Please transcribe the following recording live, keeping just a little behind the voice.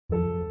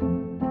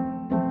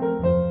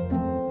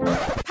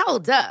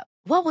Hold up.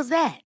 What was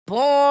that?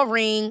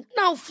 Boring.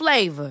 No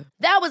flavor.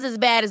 That was as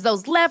bad as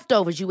those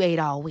leftovers you ate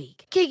all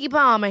week. Keke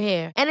Palmer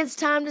here. And it's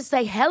time to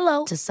say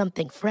hello to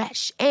something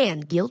fresh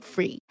and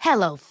guilt-free.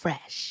 Hello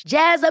Fresh.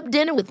 Jazz up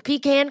dinner with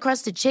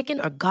pecan-crusted chicken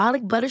or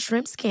garlic butter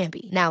shrimp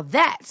scampi. Now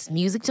that's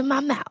music to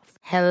my mouth.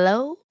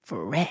 Hello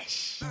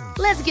Fresh.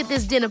 Let's get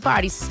this dinner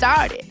party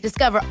started.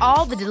 Discover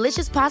all the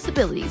delicious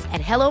possibilities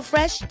at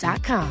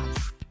hellofresh.com.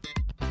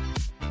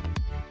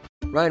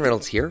 Ryan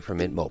Reynolds here from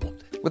Mint Mobile.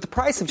 With the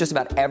price of just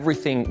about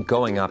everything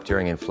going up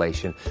during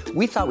inflation,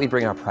 we thought we'd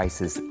bring our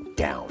prices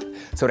down.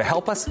 So to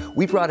help us,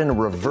 we brought in a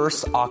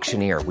reverse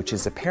auctioneer, which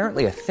is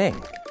apparently a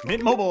thing.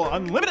 Mint Mobile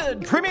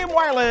Unlimited Premium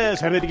Wireless.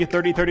 How to get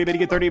 30, 30, how to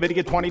get 30, how to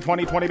get 20,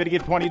 20, 20, how to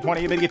get 20,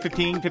 20, how to get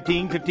 15,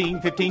 15,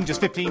 15, 15,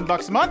 just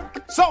 $15 a month?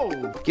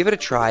 Sold! Give it a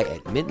try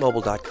at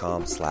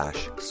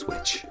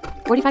mintmobile.com/switch.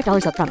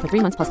 $45 up front for 3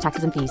 months plus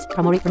taxes and fees.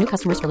 Promo rate for new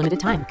customers for limited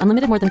time.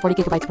 Unlimited more than 40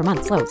 gigabytes per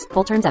month. Slows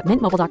full terms at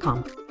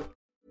mintmobile.com.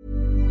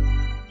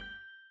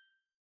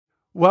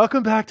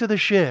 Welcome back to The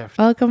Shift.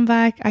 Welcome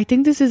back. I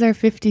think this is our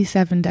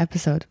 57th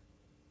episode.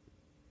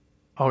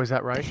 Oh, is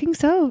that right? I think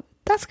so.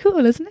 That's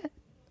cool, isn't it?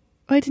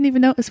 I didn't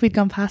even notice we'd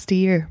gone past a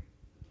year.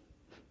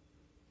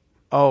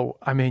 Oh,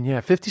 I mean, yeah,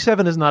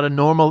 57 is not a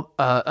normal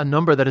a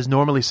number that is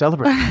normally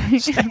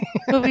celebrated.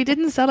 But we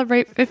didn't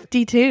celebrate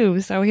 52,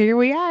 so here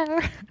we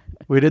are.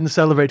 We didn't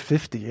celebrate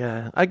 50,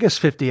 yeah. I guess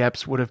 50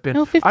 eps would have been.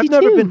 No, 52. I've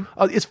never been.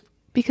 It's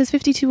because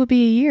 52 would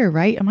be a year,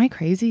 right? Am I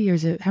crazy? Or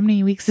is it, how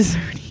many weeks is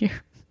there in a year?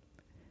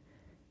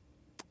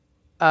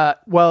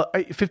 Well,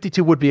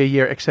 52 would be a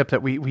year, except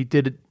that we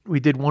did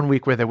 1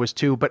 week where there was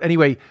 2. But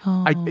anyway,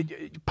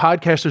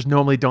 podcasters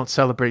normally don't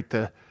celebrate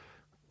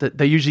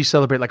they usually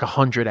celebrate like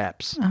 100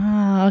 eps.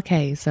 Ah,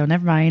 okay. So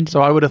never mind.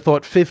 So I would have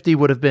thought 50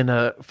 would have been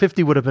a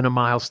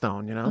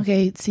milestone, you know?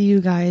 Okay, see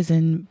you guys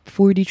in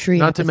 43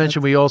 Not episodes. to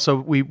mention we also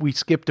we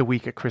skipped a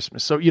week at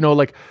Christmas. So, you know,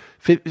 like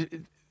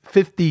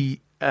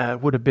 50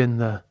 would have been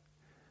the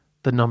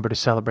number to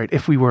celebrate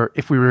if we were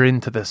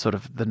into the sort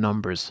of the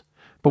numbers.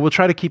 But we'll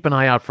try to keep an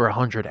eye out for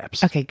 100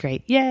 eps. Okay,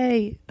 great.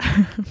 Yay.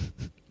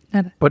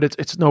 But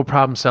it's no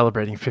problem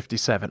celebrating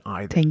 57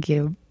 either. Thank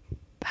you.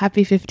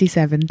 Happy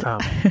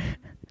 57th.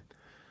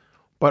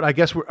 But I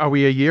guess are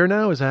we a year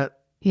now? Is that?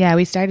 Yeah,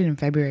 we started in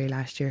February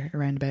last year,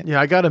 around about. Yeah,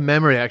 I got a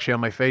memory actually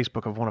on my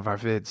Facebook of one of our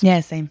vids. Yeah,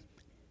 same.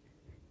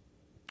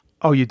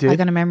 Oh, you did? I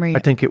got a memory. I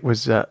think it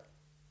was, I'm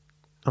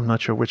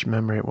not sure which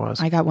memory it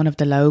was. I got one of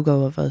the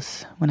logo of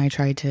us when I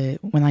created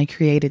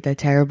the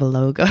terrible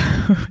logo,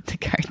 the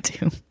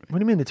cartoon. What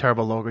do you mean the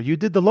terrible logo? You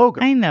did the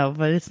logo. I know,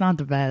 but it's not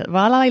the best.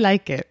 Well, I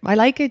like it. I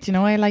like it. You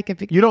know, I like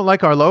it. You don't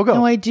like our logo?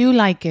 No, I do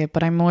like it,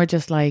 but I'm more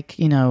just like,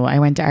 you know, I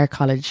went to art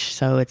college,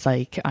 so it's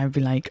like, I'd be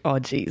like, oh,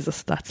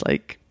 Jesus, that's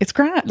like, it's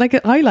great. Like,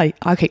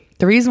 okay,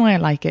 the reason why I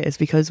like it is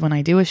because when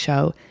I do a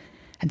show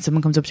and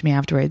someone comes up to me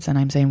afterwards and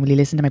I'm saying, will you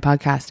listen to my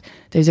podcast?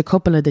 There's a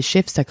couple of the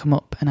shifts that come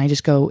up and I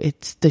just go,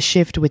 it's the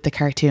shift with the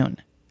cartoon.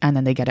 And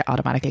then they get it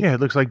automatically. Yeah, it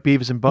looks like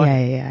Beavis and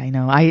Butthead. Yeah, I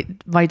know.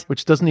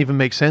 Which doesn't even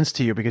make sense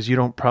to you because you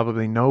don't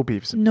probably know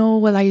Beavis and Butthead. No,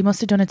 well, I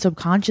must have done it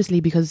subconsciously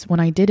because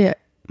when I did it,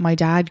 my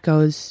dad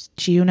goes,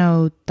 do you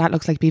know that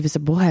looks like Beavis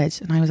and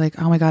Butthead? And I was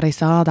like, oh my God, I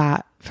saw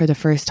that for the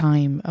first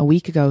time a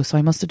week ago. So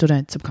I must have done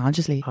it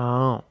subconsciously.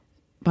 Oh.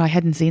 But I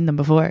hadn't seen them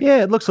before.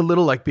 Yeah, it looks a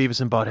little like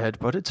Beavis and Butthead,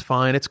 but it's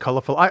fine. It's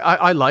colorful.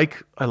 I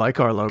like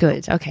our logo.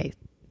 Good. Okay.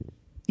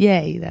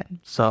 Yay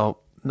then. So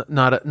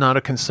not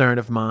a concern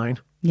of mine.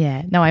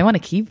 Yeah. No, I want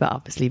to keep it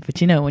obviously, but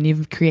you know, when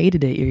you've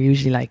created it, you're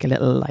usually like a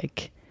little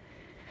like,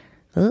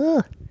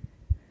 ugh.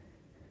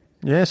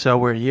 Yeah. So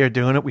we're a year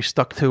doing it. We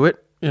stuck to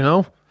it. You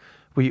know,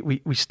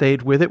 we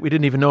stayed with it. We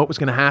didn't even know it was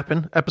going to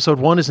happen. Episode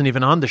 1 isn't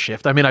even on the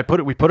shift. I mean,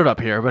 we put it up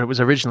here, but it was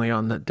originally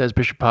on the Des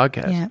Bishop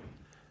podcast. Yeah.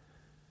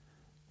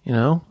 You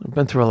know, I've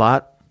been through a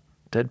lot.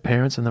 Dead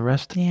parents and the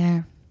rest.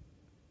 Yeah.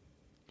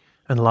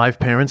 And live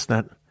parents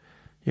that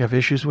you have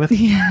issues with.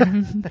 Yeah.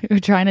 They were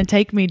trying to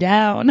take me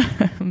down.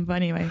 But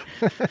anyway.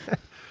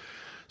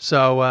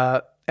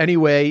 So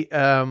anyway,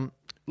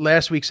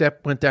 last week's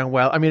ep went down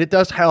well. I mean, it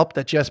does help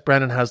that Jess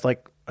Brennan has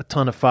like a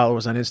ton of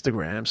followers on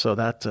Instagram. So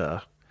that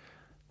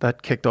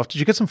kicked off. Did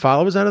you get some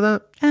followers out of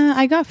that?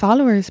 I got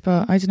followers,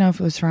 but I don't know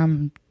if it was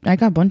from, I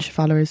got a bunch of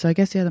followers. So I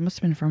guess, yeah, that must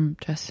have been from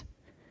Jess.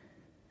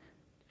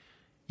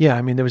 Yeah,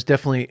 I mean, I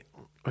definitely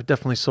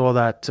saw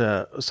that.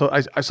 So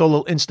I saw a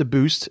little Insta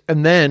boost.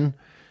 And then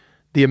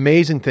the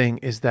amazing thing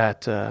is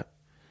that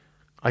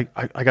I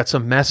got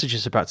some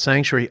messages about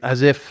Sanctuary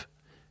as if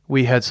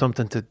we had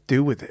something to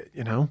do with it,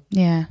 you know?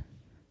 Yeah.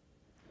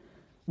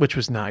 Which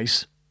was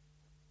nice.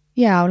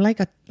 Yeah, I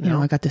got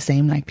the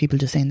same, like people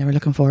just saying they were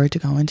looking forward to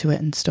going to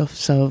it and stuff.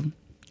 So,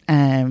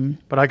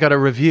 but I got a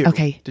review.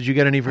 Okay. Did you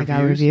get any reviews? I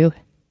got a review.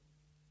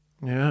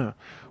 Yeah.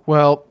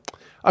 Well,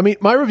 I mean,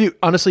 my review,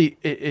 honestly,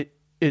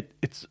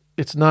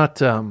 it's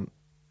not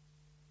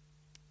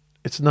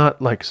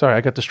like, sorry,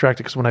 I got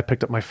distracted because when I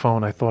picked up my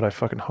phone, I thought I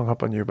fucking hung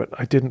up on you, but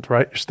I didn't,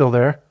 right? You're still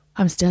there?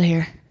 I'm still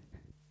here.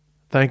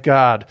 Thank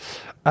God.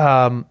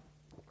 I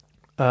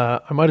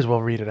might as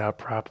well read it out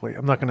properly.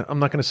 I'm not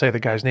gonna say the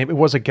guy's name. It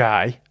was a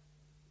guy.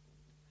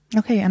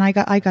 Okay, and I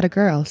got a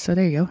girl, so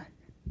there you go.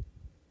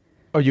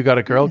 Oh, you got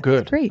a girl? Yeah, Good.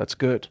 that's great. That's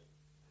good.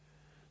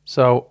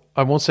 So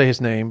I won't say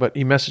his name, but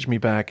he messaged me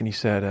back and he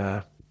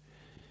said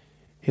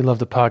he loved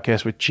the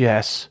podcast with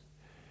Jess.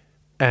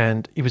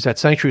 And he was at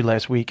Sanctuary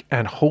last week,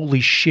 and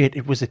holy shit,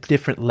 it was a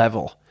different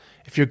level.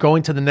 If you're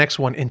going to the next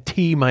one in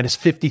T minus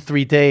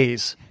 53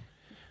 days,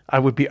 I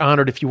would be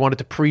honored if you wanted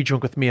to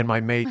pre-drink with me and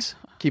my mates.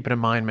 Keep it in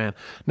mind, man.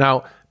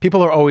 Now,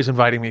 people are always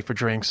inviting me for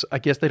drinks. I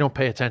guess they don't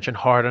pay attention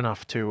hard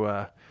enough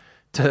to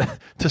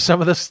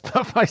some of the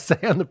stuff I say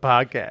on the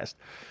podcast.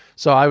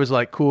 So I was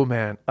like, cool,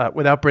 man.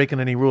 Without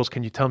breaking any rules,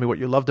 can you tell me what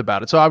you loved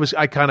about it? So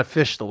I kind of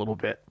fished a little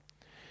bit.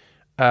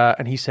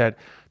 And he said,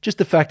 just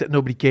the fact that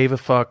nobody gave a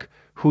fuck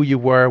who you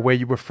were, where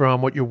you were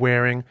from, what you're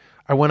wearing.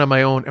 I went on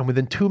my own, and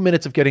within 2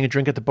 minutes of getting a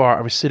drink at the bar,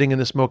 I was sitting in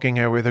the smoking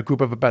area with a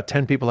group of about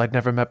 10 people I'd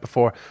never met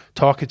before,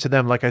 talking to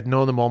them like I'd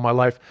known them all my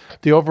life.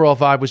 The overall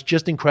vibe was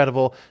just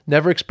incredible.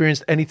 Never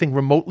experienced anything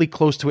remotely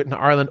close to it in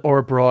Ireland or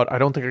abroad. I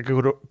don't think I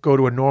could go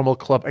to a normal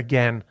club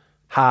again.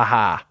 Ha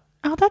ha.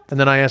 Oh, that's... And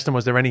then I asked him,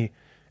 was there any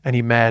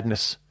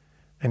madness?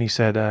 And he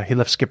said he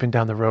left skipping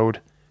down the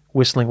road,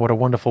 whistling What a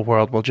Wonderful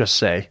World, we'll just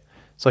say.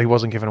 So he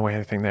wasn't giving away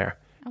anything there.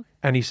 Okay.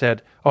 And he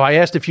said, I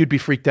asked if you'd be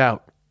freaked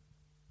out.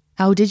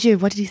 Oh, did you?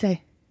 What did he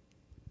say?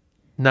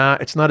 Nah,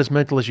 it's not as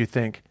mental as you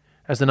think.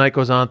 As the night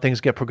goes on,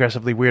 things get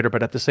progressively weirder,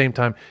 but at the same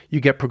time,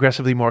 you get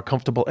progressively more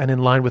comfortable and in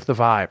line with the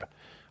vibe.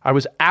 I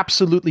was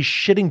absolutely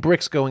shitting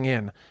bricks going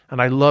in,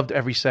 and I loved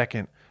every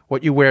second.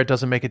 What you wear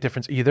doesn't make a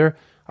difference either.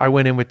 I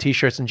went in with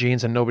t-shirts and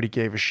jeans, and nobody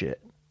gave a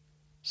shit.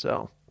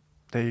 So,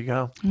 there you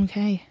go.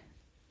 Okay.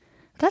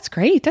 That's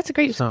great. That's a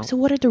great... So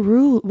what are the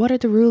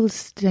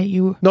rules that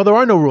you... No, there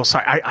are no rules.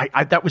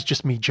 I that was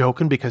just me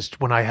joking, because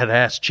when I had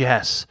asked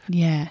Jess,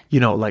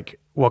 like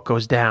what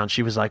goes down,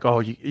 she was like,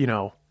 oh, you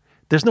know,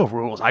 there's no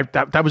rules.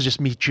 That was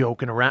just me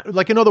joking around.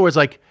 Like, in other words,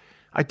 like,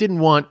 I didn't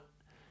want,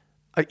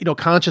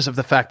 conscious of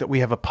the fact that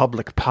we have a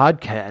public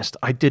podcast,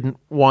 I didn't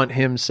want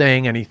him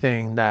saying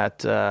anything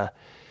that,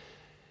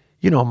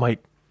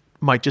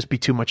 might just be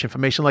too much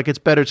information. Like, it's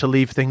better to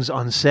leave things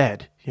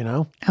unsaid, you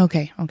know?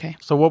 Okay.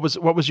 So what was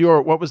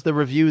the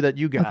review that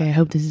you got? Okay, I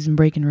hope this isn't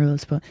breaking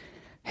rules, but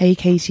hey,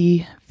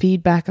 Katie,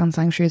 feedback on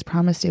Sanctuary as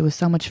promised. It was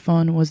so much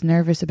fun. Was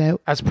nervous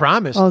about... As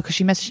promised? Oh, because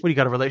she messaged... What, you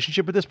got a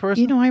relationship with this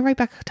person? I write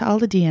back to all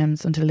the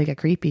DMs until they get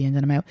creepy and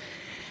then I'm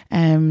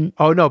out.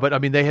 Oh, no, but I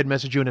mean, they had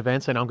messaged you in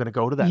advance saying, I'm going to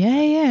go to that.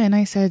 Yeah. And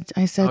I said,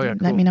 Oh, yeah, cool.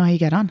 Let me know how you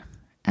get on.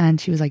 And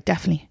she was like,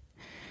 definitely.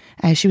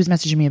 She was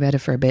messaging me about it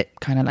for a bit,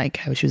 kind of like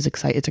how she was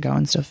excited to go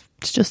and stuff.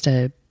 It's just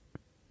a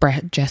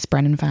Jess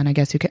Brennan fan, I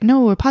guess, a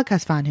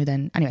podcast fan who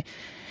then, anyway,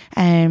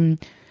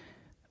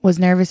 was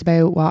nervous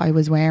about what I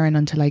was wearing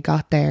until I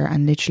got there,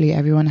 and literally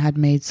everyone had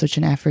made such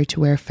an effort to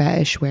wear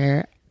fetish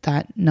wear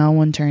that no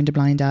one turned a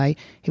blind eye.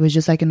 It was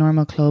just like a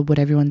normal club with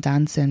everyone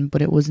dancing,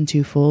 but it wasn't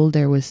too full.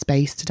 There was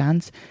space to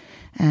dance.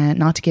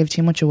 Not to give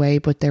too much away,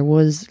 but there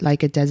was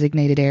like a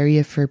designated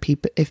area for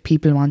people if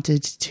people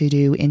wanted to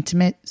do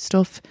intimate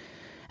stuff.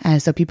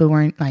 So people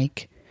weren't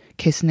like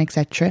kissing,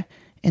 etc.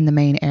 in the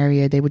main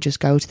area. They would just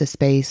go to the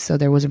space, so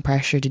there wasn't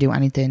pressure to do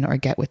anything or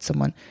get with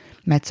someone.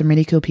 Met some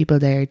really cool people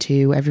there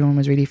too. Everyone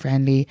was really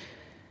friendly.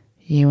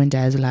 You and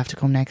Des will have to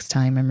come next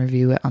time and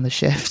review it on the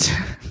shift.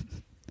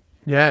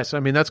 Yes, I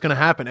mean, that's going to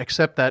happen,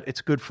 except that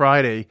it's Good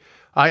Friday.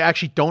 I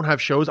actually don't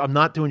have shows. I'm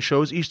not doing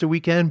shows Easter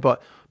weekend,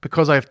 but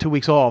because I have 2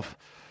 weeks off,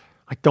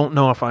 I don't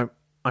know if I'm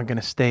going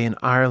to stay in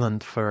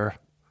Ireland for...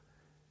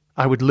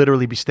 I would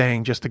literally be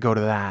staying just to go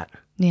to that.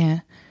 Yeah.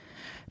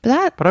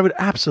 But I would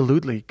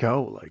absolutely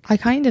go. Like, I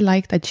kind of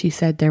like that she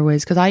said there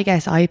was, because I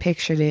guess I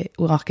pictured it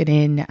walking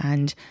in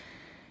and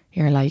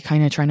you're like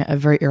kind of trying to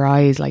avert your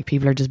eyes, like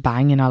people are just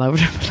banging all over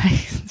the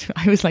place.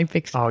 I was like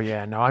picturing. Oh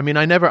yeah, no. I mean,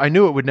 I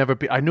knew it would never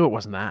be. I knew it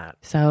wasn't that.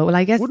 So, well,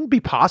 I guess it wouldn't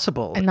be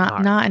possible.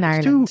 Not in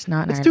Ireland.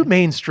 It's too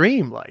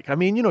mainstream. Like, I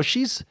mean,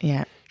 she's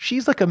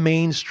like a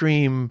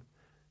mainstream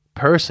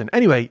person.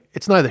 Anyway,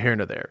 it's neither here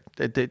nor there.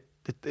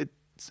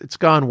 It's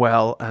gone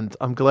well, and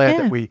I'm glad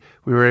that we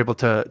were able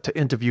to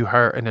interview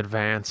her in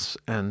advance,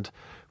 and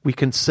we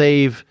can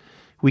save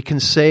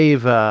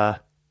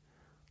our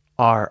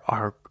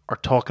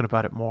talking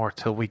about it more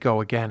till we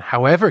go again.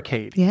 However,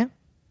 Katie,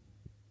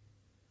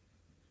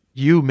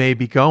 you may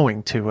be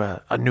going to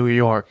a New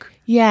York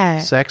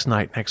sex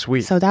night next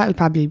week, so that'll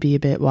probably be a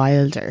bit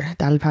wilder.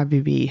 That'll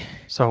probably be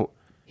I'll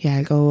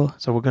go.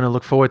 So we're going to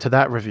look forward to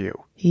that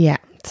review. Yeah.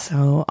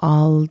 So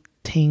all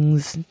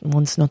things,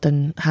 once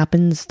nothing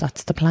happens,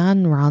 that's the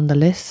plan. We're on the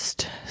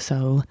list.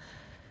 So,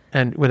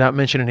 and without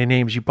mentioning any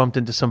names, you bumped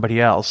into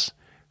somebody else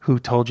who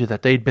told you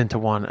that they'd been to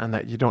one and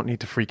that you don't need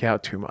to freak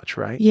out too much,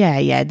 right?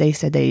 Yeah. They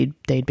said they'd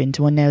been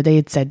to one. Now they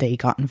had said they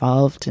got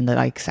involved in the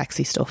like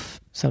sexy stuff.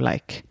 So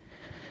like,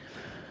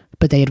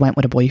 but they had went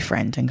with a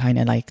boyfriend and kind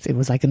of like it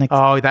was like an.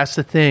 Oh, that's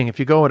the thing. If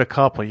you go with a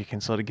couple, you can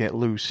sort of get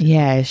loose.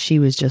 Yeah, she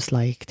was just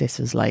like, this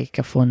was like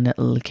a fun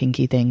little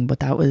kinky thing, but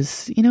that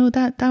was,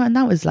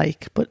 that was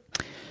like, but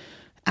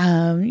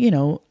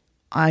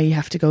I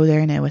have to go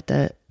there now with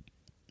the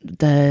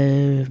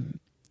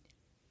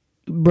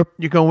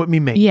You're going with me,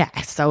 mate. Yeah,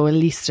 so at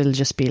least it'll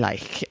just be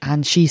like,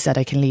 and she said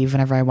I can leave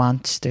whenever I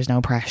want. There's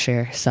no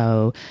pressure.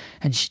 So,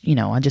 and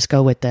I'll just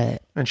go with the.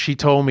 And she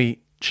told me,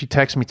 she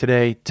texted me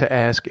today to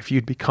ask if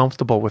you'd be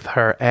comfortable with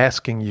her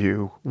asking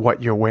you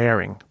what you're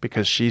wearing,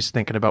 because she's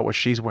thinking about what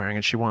she's wearing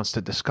and she wants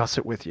to discuss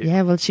it with you.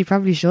 Yeah, well, she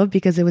probably should,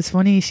 because it was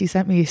funny. She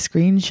sent me a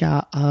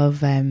screenshot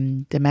of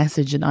the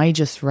message, and I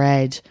just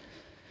read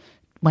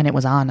when it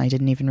was on. I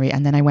didn't even read,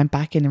 and then I went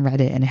back in and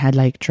read it, and it had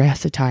like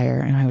dress attire,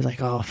 and I was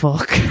like, oh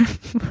fuck.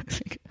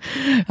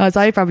 As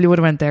I probably would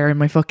have went there in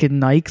my fucking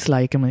Nikes,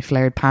 like, and my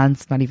flared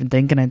pants, not even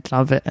thinking I'd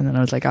love it, and then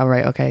I was like, all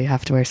right, okay, I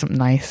have to wear something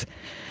nice.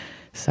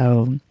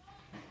 So,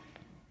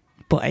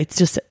 but it's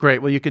just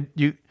great. Well, you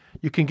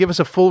can give us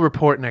a full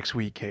report next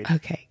week, Kate.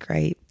 Okay,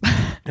 great.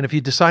 And if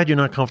you decide you're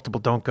not comfortable,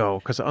 don't go,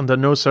 because under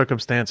no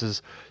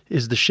circumstances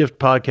is the Shift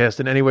podcast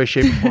in any way,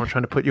 shape, or form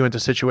trying to put you into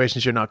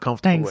situations you're not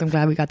comfortable Thanks. with. I'm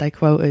glad we got that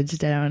quoted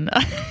down.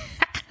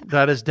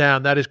 That is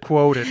down. That is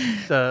quoted.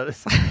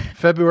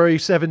 February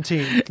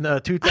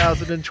 17th,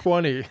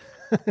 2020.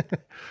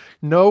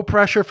 No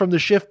pressure from the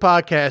Shift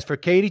podcast for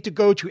Katie to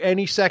go to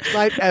any sex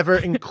night ever,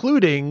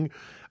 including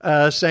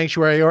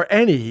Sanctuary or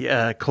any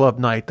club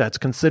night that's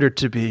considered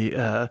to be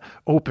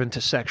open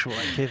to sexual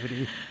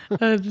activity.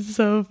 That's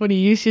so funny.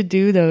 You should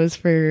do those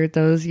for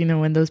those,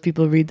 when those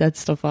people read that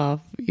stuff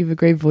off. You have a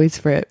great voice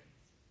for it.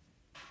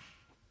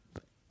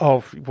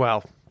 Oh,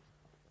 well.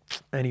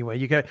 Anyway,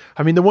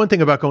 the one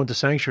thing about going to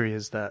Sanctuary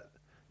is that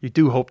you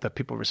do hope that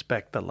people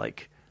respect that,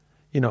 like,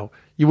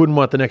 you wouldn't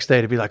want the next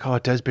day to be like, oh,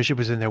 Des Bishop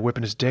was in there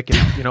whipping his dick.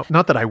 And,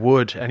 not that I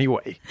would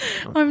anyway.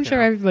 I'm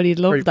sure everybody'd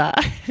love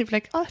that. They'd be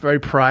like, oh. Very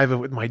private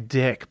with my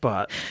dick,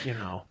 but,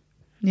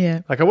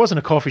 Yeah. Like, I was in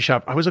a coffee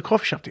shop. I was at a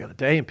coffee shop the other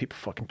day and people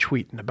fucking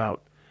tweeting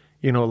about,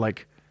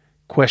 like,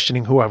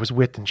 questioning who I was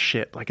with and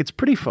shit. Like, it's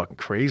pretty fucking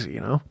crazy,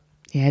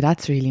 Yeah,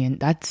 that's really,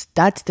 that's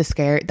the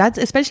scare. That's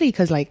especially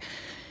because, like,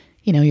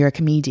 you're a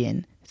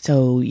comedian,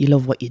 so you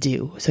love what you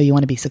do. So you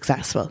want to be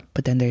successful.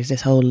 But then there's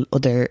this whole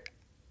other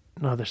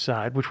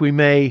side, which we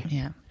may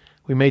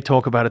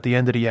talk about at the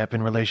end of the ep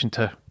in relation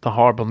to the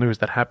horrible news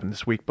that happened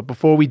this week. But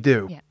before we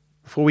do,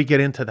 before we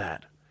get into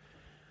that,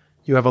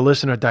 you have a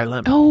listener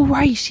dilemma. Oh,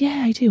 right.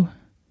 Yeah, I do.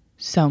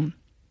 So.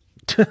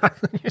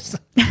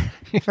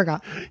 I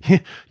forgot.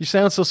 You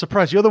sound so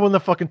surprised. You're the one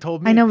that fucking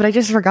told me. I know, but I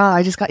just forgot.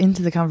 I just got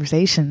into the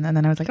conversation and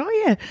then I was like,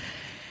 oh, yeah.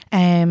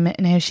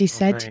 Now, she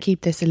said to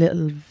keep this a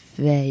little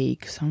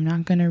vague, so I'm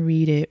not going to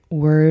read it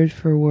word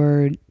for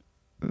word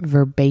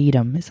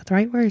verbatim. Is that the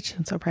right word?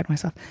 I'm so proud of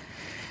myself.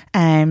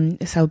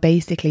 So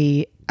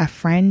basically, a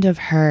friend of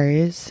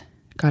hers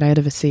got out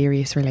of a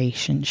serious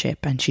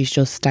relationship and she's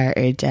just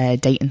started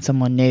dating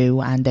someone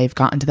new, and they've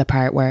gotten to the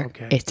part where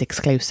it's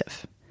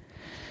exclusive.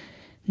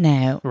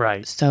 Now,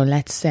 right. So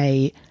let's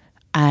say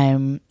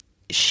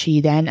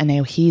she then, and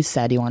now he's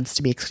said he wants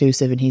to be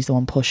exclusive and he's the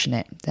one pushing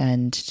it,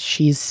 and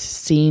she's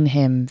seen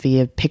him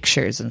via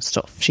pictures and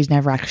stuff. She's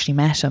never actually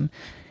met him.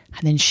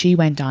 And then she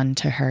went on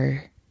to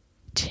her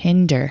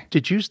Tinder.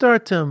 Did you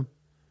start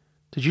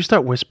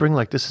whispering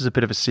like this is a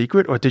bit of a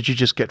secret, or did you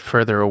just get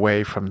further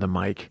away from the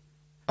mic?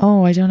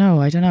 Oh, I don't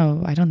know. I don't know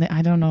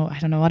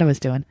what I was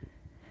doing.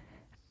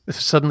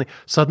 Suddenly,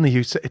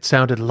 it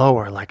sounded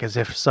lower, like as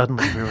if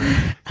suddenly we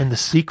were in the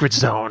secret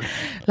zone.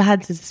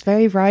 Lads, it's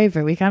very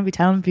private. We can't be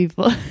telling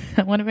people.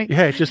 I want to make.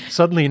 Yeah, just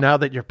suddenly now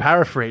that you're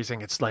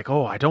paraphrasing, it's like,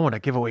 oh, I don't want to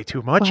give away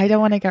too much. Well, I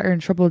don't want to get her in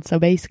trouble. So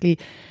basically,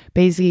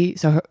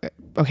 so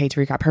to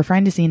recap, her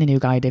friend has seen a new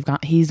guy.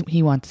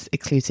 He wants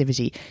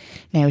exclusivity.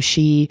 Now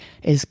she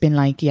has been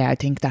like, yeah, I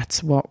think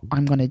that's what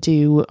I'm going to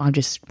do. I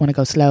just want to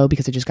go slow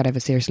because I just got to have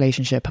a serious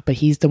relationship. But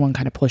he's the one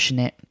kind of pushing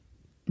it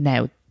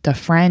now. The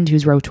friend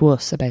who's wrote to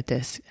us about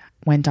this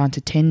went on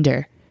to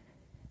Tinder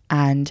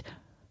and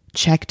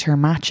checked her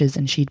matches,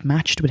 and she'd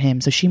matched with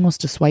him. So she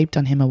must have swiped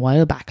on him a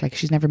while back. Like,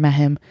 she's never met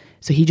him.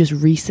 So he just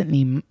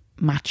recently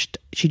matched.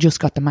 She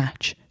just got the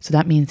match. So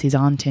that means he's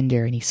on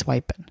Tinder and he's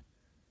swiping.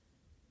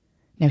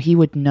 Now, he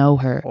would know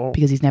her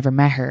because he's never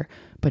met her.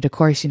 But of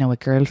course, with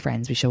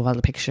girlfriends, we show all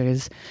the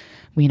pictures.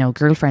 We know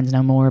girlfriends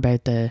know more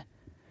about the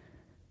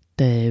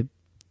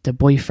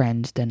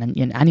boyfriend than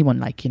anyone,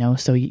 like,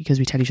 so because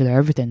we tell each other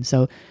everything.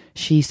 So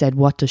she said,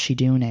 what does she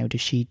do now? Does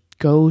she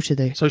go to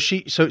the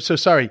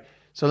sorry,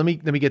 so let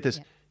me get this.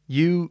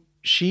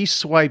 She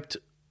swiped.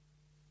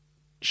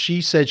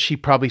 She said she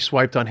probably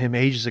swiped on him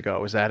ages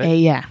ago. Is that it?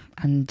 Yeah,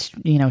 and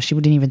she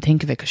wouldn't even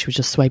think of it because she was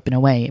just swiping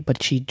away,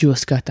 but she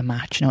just got the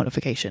match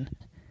notification.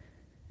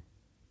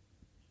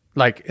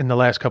 Like in the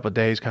last couple of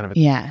days, kind of.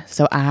 Yeah.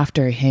 So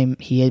after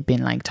he had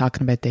been like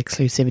talking about the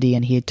exclusivity,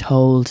 and he had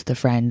told the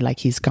friend like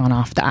he's gone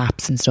off the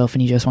apps and stuff,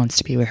 and he just wants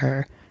to be with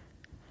her.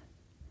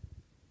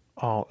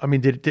 Oh, I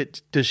mean,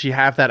 does she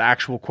have that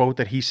actual quote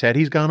that he said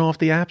he's gone off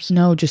the apps?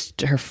 No,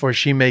 just her. Or is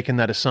she making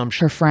that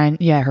assumption? Her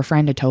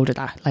friend had told her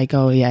that. Like,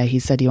 oh yeah, he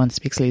said he wants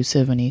to be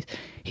exclusive, and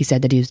he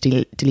said that he was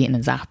deleting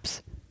his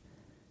apps.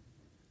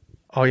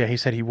 Oh yeah, he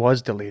said he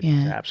was deleting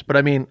his apps. But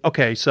I mean,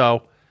 okay,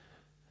 so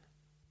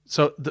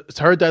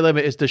her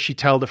dilemma is, does she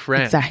tell the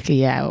friend? Exactly,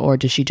 yeah. Or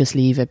does she just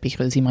leave it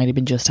because he might have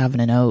been just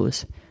having a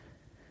nose?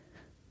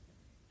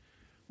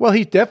 Well,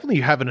 he's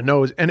definitely having a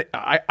nose. And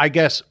I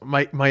guess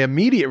my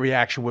immediate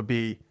reaction would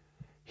be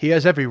he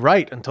has every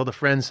right until the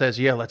friend says,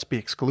 yeah, let's be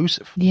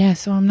exclusive. Yeah,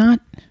 so I'm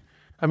not...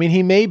 I mean,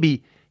 he may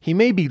be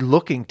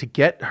looking to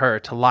get her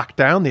to lock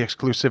down the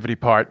exclusivity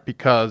part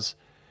because,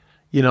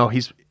 he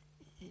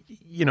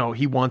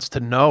wants to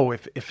know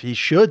if he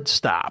should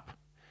stop.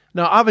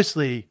 Now,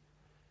 obviously,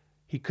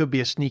 he could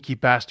be a sneaky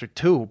bastard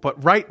too.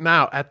 But right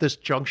now, at this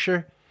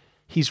juncture,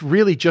 he's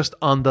really just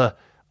on the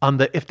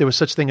if there was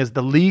such thing as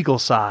the legal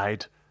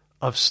side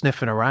of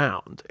sniffing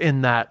around,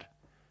 in that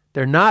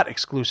they're not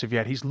exclusive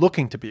yet. He's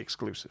looking to be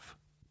exclusive.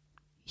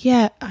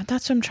 Yeah,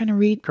 that's what I'm trying to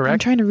read. Correct? I'm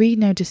trying to read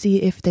now to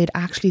see if they'd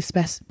actually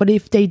but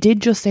if they did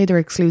just say they're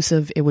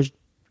exclusive, it was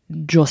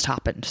just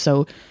happened.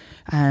 So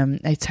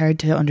it's hard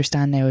to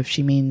understand now if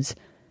she means,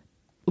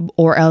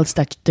 or else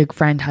that the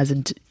friend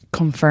hasn't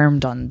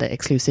confirmed on the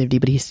exclusivity.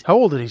 But How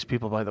old are these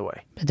people, by the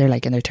way? They're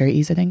like in their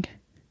 30s, I think.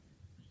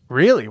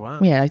 Really?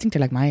 Wow. Yeah, I think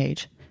they're like my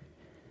age.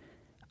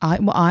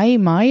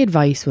 My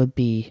advice would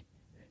be,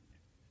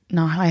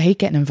 no, I hate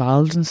getting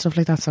involved and stuff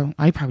like that, so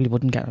I probably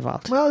wouldn't get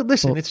involved. Well,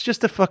 listen, it's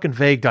just a fucking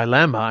vague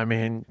dilemma. I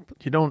mean,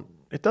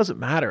 it doesn't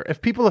matter. If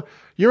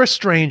you're a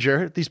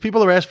stranger, these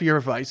people are asking for your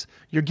advice,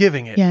 you're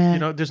giving it.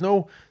 Yeah. There's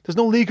no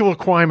legal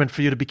requirement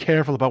for you to be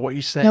careful about what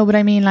you say. No, but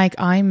I mean, like,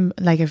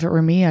 if it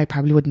were me, I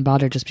probably wouldn't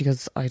bother just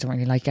because I don't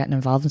really like getting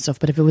involved and stuff.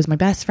 But if it was my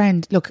best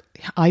friend, look,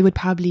 I would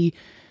probably...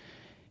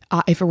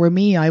 if it were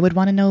me, I would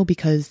want to know,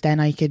 because then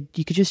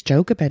you could just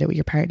joke about it with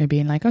your partner,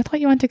 being like, I thought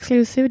you want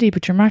exclusivity,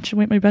 but you're matching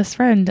with my best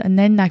friend. And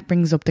then that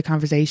brings up the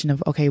conversation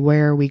of, okay,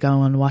 where are we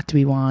going? What do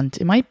we want?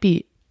 It might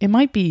be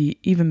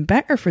even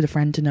better for the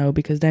friend to know,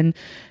 because then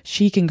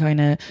she can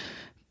kind of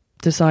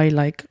decide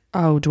like,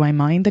 oh, do I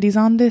mind that he's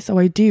on this? Oh,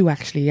 I do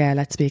actually. Yeah,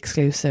 let's be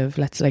exclusive.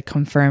 Let's like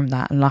confirm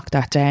that and lock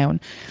that down.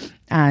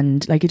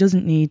 And like, it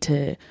doesn't need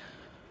to...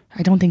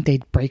 I don't think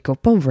they'd break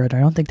up over it. I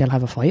don't think they'll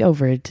have a fight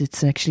over it.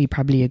 It's actually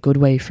probably a good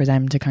way for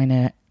them to kind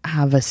of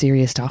have a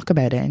serious talk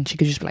about it. And she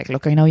could just be like,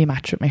 look, I know you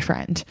match with my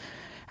friend,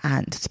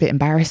 and it's a bit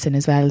embarrassing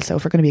as well. So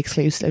if we're going to be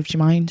exclusive, do you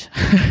mind?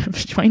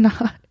 Do you mind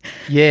not?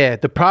 Yeah,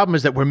 the problem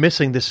is that we're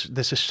missing this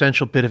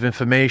essential bit of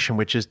information,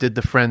 which is, did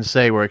the friend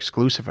say we're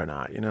exclusive or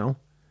not,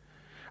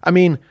 I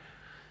mean...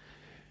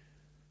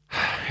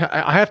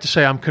 I have to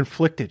say I'm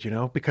conflicted,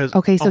 because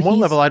okay, so on one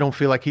level I don't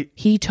feel like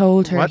he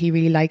told her What? he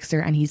really likes her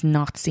and he's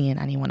not seeing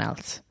anyone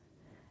else,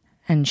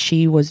 and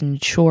she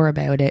wasn't sure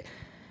about it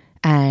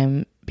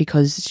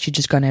because she'd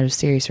just gone out of a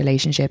serious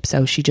relationship,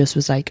 so she just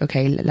was like,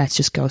 okay, let's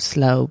just go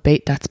slow.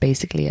 That's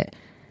basically it.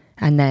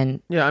 And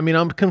then yeah, I mean,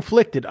 I'm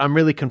conflicted. I'm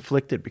really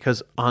conflicted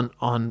because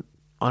on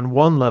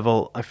one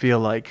level I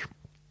feel like,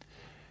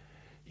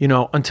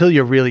 until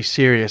you're really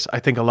serious, I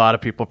think a lot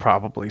of people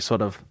probably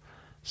sort of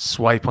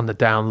swipe on the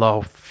down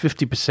low.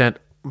 50%,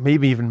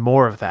 maybe even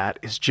more of that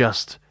is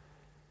just...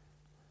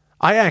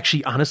 I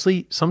actually,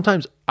 honestly,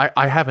 sometimes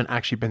I haven't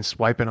actually been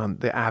swiping on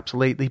the apps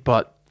lately,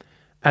 but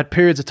at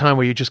periods of time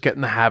where you just get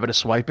in the habit of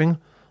swiping,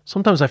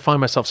 sometimes I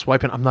find myself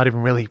swiping. I'm not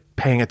even really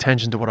paying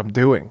attention to what I'm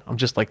doing. I'm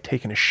just like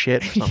taking a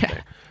shit or something.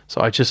 Yeah. So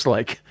I just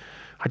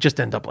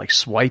end up like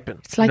swiping.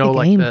 It's like a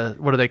game.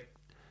 What are they?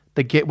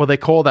 Well, they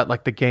call that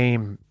like the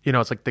game.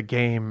 It's like the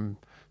game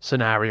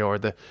scenario, or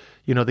the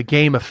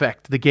game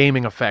effect, the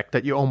gaming effect,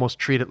 that you almost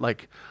treat it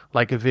like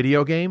a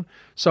video game.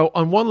 So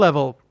on one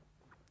level,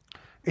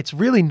 it's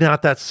really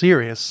not that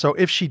serious. So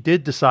if she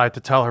did decide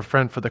to tell her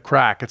friend for the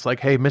crack, it's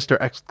like, hey, Mr.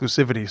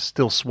 Exclusivity is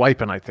still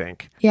swiping, I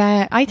think.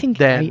 yeah, I think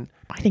Then-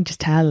 I think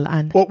just tell.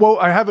 And Well,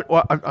 I haven't.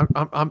 Well,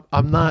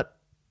 I'm not.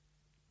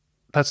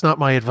 That's not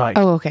my advice.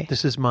 Oh, okay.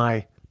 This is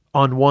my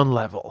on one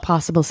level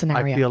possible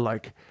scenario.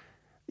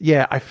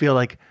 I feel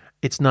like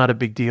it's not a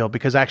big deal,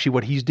 because actually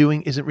what he's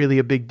doing isn't really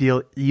a big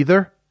deal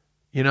either,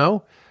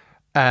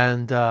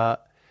 and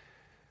but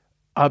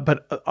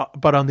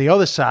on the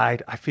other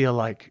side, I feel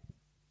like,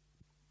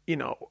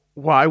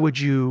 why would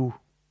you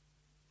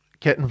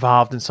get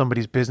involved in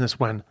somebody's business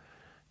when,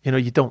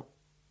 you don't,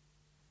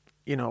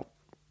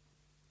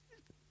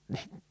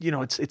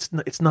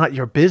 it's not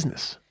your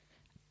business.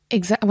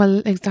 Exactly.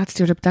 Well,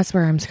 that's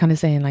where I'm kind of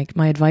saying, like,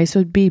 my advice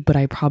would be, but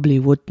I probably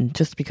wouldn't,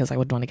 just because I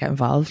wouldn't want to get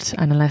involved.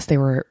 And unless they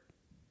were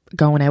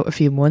going out a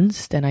few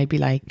months, then I'd be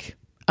like,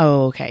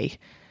 oh, okay,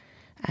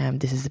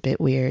 this is a bit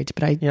weird.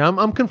 But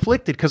I'm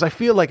conflicted, because I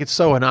feel like it's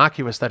so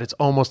innocuous that it's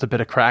almost a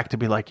bit of crack to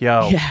be like,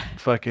 yo, Yeah.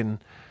 fucking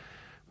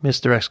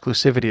Mr.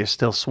 Exclusivity is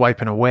still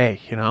swiping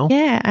away,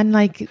 yeah, and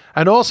like,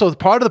 And also,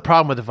 part of the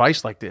problem with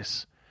advice like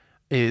this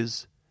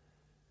is,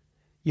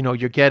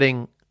 you're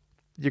getting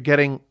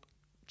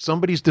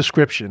somebody's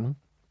description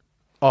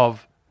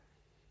of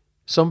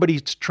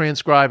somebody's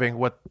transcribing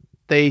what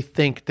they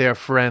think their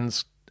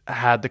friends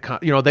had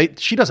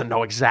she doesn't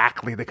know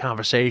exactly the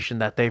conversation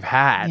that they've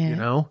had,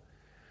 Yeah.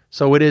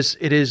 So it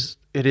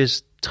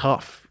is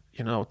tough,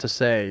 to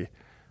say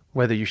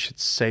whether you should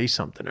say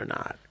something or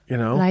not,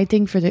 and I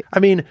think I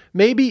mean,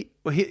 maybe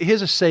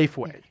here's a safe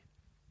way,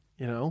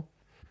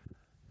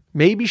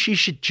 maybe she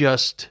should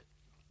just,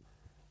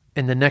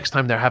 and the next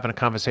time they're having a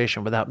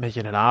conversation, without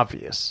making it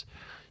obvious,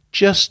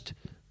 just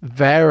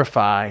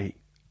verify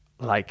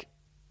like,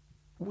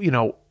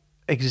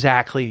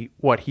 exactly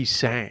what he's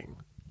saying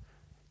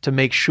to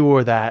make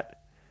sure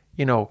that,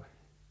 that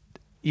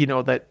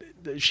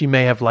she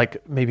may have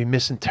like maybe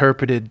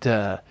misinterpreted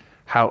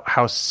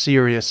how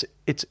serious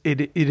it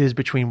is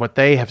between what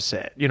they have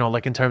said,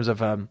 like in terms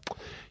of,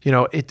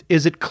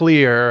 is it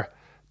clear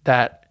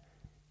that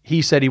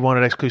he said he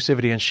wanted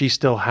exclusivity and she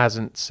still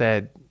hasn't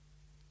said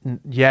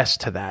yes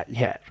to that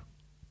yet?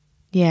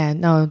 Yeah,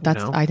 no,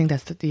 I think I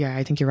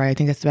think you're right. I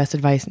think that's the best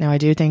advice. Now, I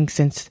do think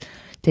since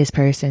this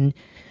person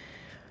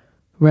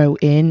wrote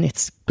in,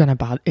 it's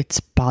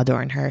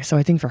bothering her. So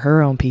I think for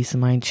her own peace of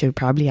mind, she would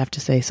probably have to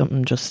say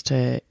something just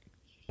to.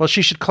 Well,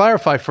 she should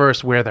clarify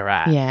first where they're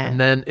at. Yeah. And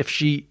then if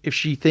she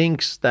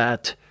thinks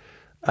that,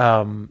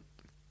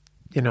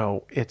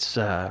 it's,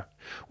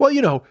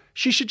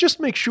 she should just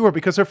make sure,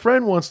 because her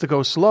friend wants to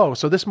go slow.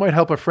 So this might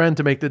help her friend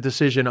to make the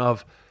decision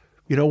of,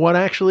 you know what,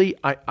 actually,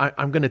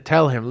 I'm going to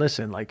tell him,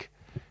 listen, like,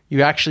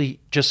 you actually,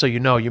 just so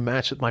you know, you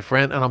matched with my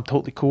friend and I'm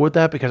totally cool with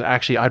that, because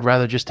actually I'd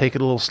rather just take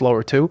it a little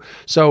slower too.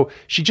 So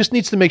she just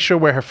needs to make sure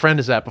where her friend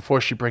is at before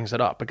she brings it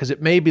up, because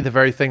it may be the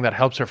very thing that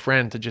helps her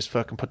friend to just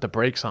fucking put the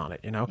brakes on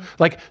it,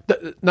 Like,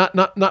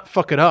 not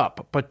fuck it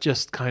up, but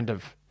just kind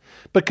of,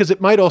 because it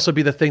might also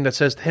be the thing that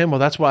says to him, well,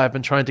 that's why I've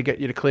been trying to get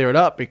you to clear it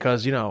up,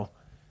 because,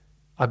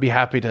 I'd be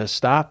happy to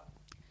stop,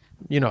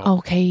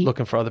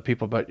 looking for other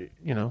people, but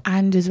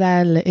And as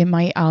well, it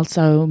might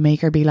also make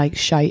her be like,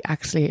 shite,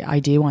 actually, I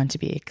do want to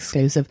be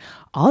exclusive.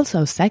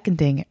 Also, second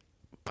thing,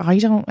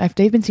 if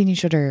they've been seeing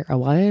each other a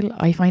while,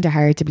 I find it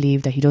hard to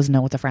believe that he doesn't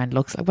know what the friend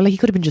looks like. Well, like, he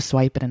could have been just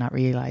swiping and not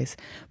realise.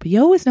 But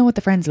you always know what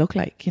the friends look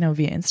like,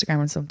 via Instagram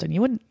or something. You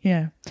wouldn't,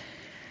 yeah.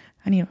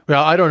 Anyway.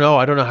 Well, I don't know.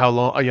 I don't know how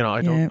long,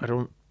 I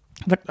don't.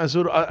 But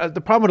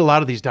the problem with a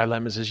lot of these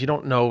dilemmas is you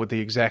don't know the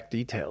exact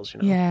details,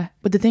 Yeah,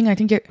 but the thing I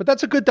think But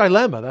that's a good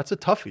dilemma. That's a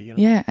toughie,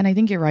 Yeah, and I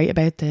think you're right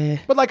about the.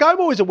 But like, I'm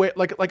always aware,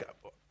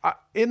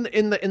 in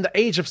the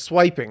age of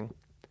swiping,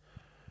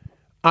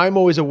 I'm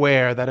always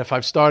aware that if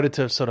I've started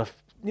to sort of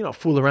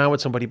fool around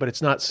with somebody, but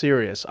it's not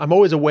serious, I'm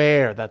always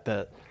aware that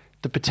the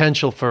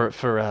potential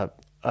for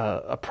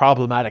a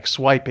problematic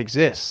swipe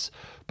exists.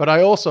 But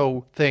I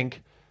also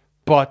think,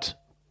 but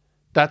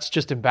that's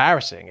just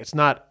embarrassing.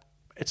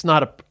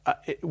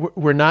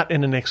 We're not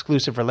in an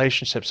exclusive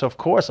relationship, so of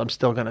course I'm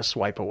still going to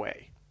swipe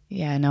away.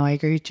 Yeah, no, I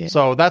agree with you.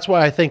 So that's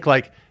why I think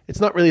like it's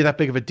not really that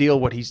big of a deal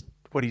what he's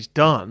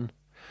done.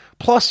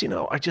 Plus,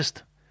 I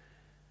just,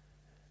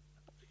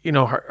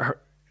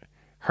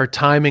 her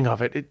timing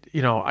of it.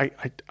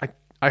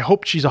 I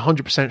hope she's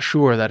 100%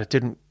 sure that it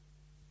didn't,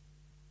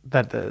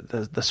 that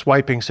the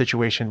swiping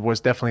situation was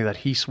definitely that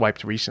he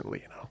swiped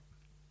recently.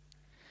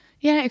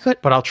 Yeah, it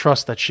could. But I'll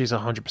trust that she's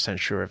 100%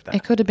 sure of that.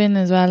 It could have been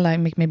as well,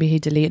 like maybe he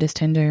deleted his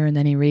Tinder and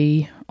then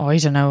I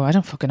don't know. I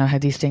don't fucking know how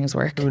these things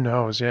work. Who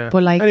knows, yeah.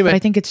 But anyway, but I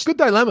think it's good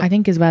dilemma. I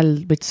think as well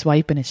with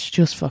swiping, it's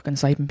just fucking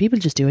swiping. People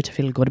just do it to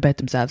feel good about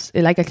themselves.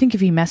 Like, I think if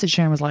he messaged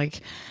her and was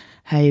like,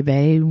 hey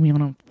babe, you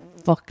want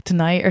to fuck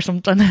tonight or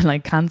something,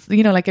 like cancel,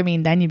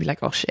 then you'd be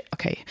like, oh shit,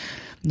 okay.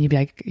 And you'd be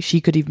like, she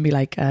could even be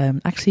like,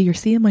 actually you're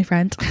seeing my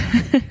friend.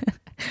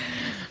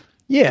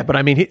 Yeah, but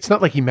I mean, it's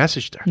not like he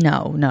messaged her.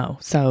 No.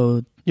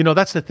 So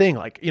that's the thing.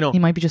 Like, he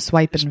might be just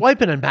swiping.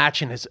 Swiping and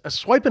matching is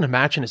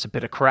a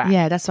bit of crap.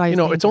 Yeah, that's why.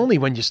 It's only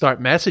when you start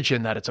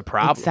messaging that it's a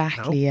problem.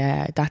 Exactly.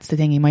 Yeah, that's the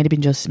thing. He might have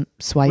been just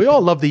swiping. We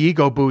all love the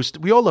ego boost.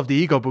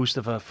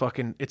 Of a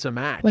fucking it's a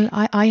match. Well,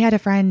 I had a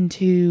friend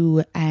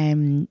who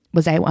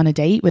was out on a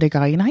date with a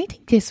guy, and I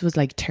think this was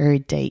like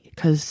third date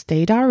because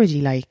they'd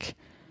already like.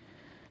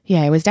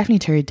 Yeah, it was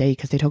definitely third date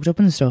because they'd hooked up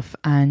and stuff,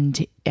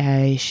 and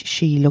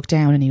she looked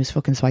down and he was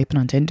fucking swiping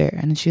on Tinder,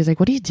 and she was like,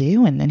 "What are you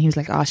doing?" And he was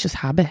like, "Oh, it's just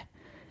habit."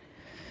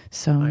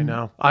 So I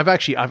know.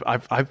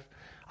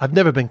 I've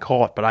never been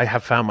caught, but I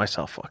have found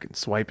myself fucking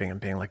swiping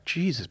and being like,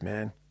 Jesus,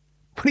 man,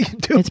 what are you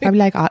doing? It's probably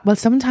like, well,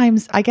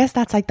 sometimes I guess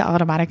that's like the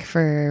automatic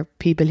for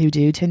people who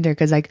do Tinder,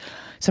 because like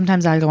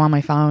sometimes I'll go on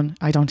my phone.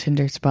 I don't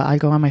Tinder, but I'll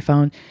go on my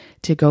phone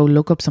to go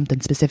look up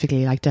something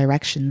specifically, like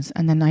directions,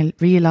 and then I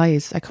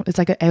realise it's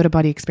like an out of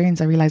body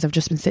experience. I realise I've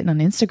just been sitting on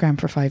Instagram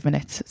for 5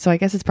 minutes. So I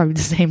guess it's probably the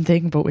same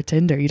thing, but with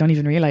Tinder, you don't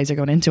even realise you're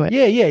going into it.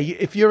 Yeah.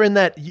 If you're in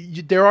that,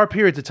 there are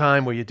periods of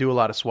time where you do a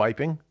lot of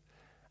swiping.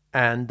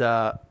 And,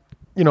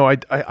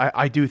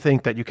 I do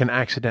think that you can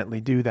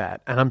accidentally do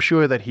that. And I'm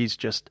sure that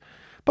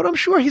but I'm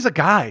sure he's a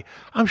guy.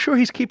 I'm sure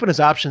he's keeping his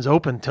options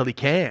open till he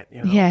can't.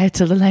 Yeah,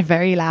 till the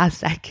very last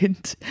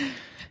second.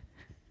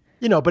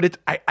 But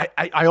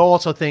I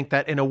also think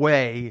that in a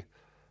way,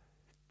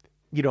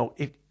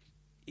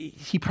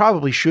 he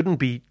probably shouldn't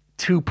be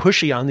too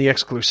pushy on the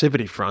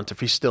exclusivity front if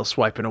he's still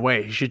swiping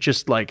away. He should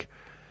just I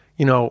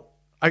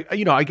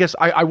guess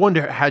I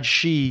wonder, has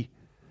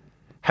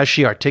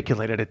she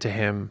articulated it to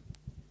him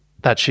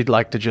that she'd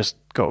like to just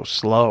go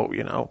slow,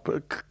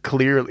 but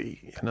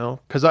clearly,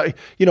 because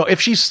if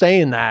she's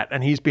saying that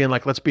and he's being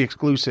like, let's be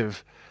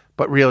exclusive,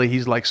 but really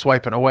he's like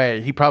swiping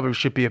away, he probably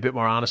should be a bit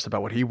more honest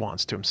about what he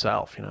wants to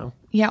himself,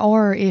 Yeah,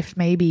 or if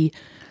maybe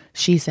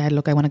she said,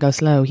 look, I want to go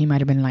slow, he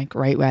might have been like,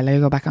 right, well, I'll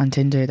go back on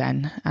Tinder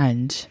then.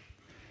 And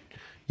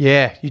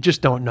Yeah, you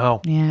just don't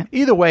know. Yeah.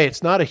 Either way,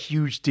 it's not a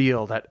huge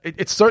deal.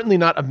 It's certainly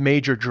not a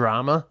major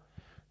drama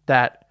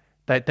that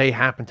they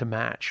happen to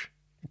match.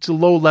 It's a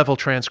low-level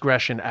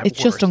transgression at It's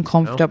just worst,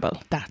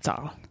 uncomfortable. That's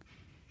all.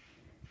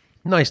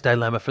 Nice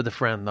dilemma for the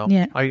friend, though.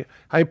 Yeah. I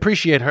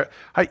appreciate her.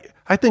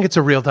 I think it's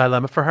a real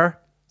dilemma for her.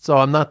 So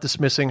I'm not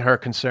dismissing her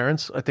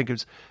concerns. I think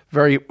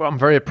I'm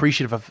very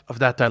appreciative of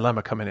that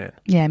dilemma coming in.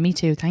 Yeah, me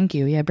too. Thank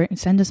you. Yeah,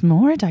 send us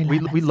more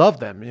dilemmas. We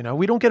love them.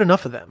 We don't get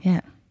enough of them.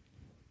 Yeah.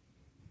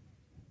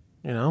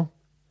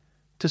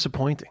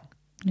 Disappointing.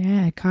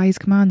 Yeah, guys,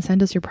 come on,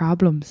 send us your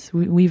problems.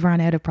 We've run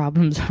out of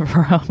problems of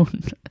our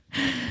own.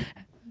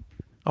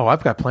 Oh,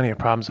 I've got plenty of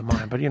problems of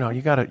mine, but you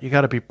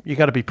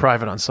gotta be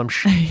private on some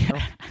shit. You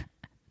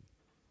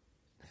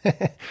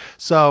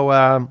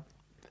know?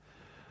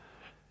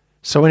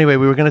 So anyway,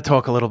 we were going to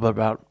talk a little bit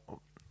about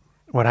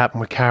what happened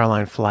with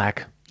Caroline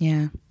Flack.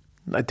 Yeah.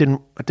 I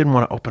didn't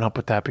want to open up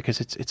with that because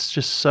it's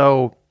just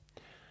so.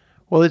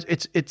 Well,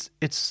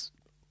 it's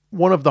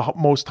one of the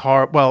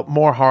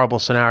more horrible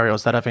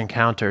scenarios that I've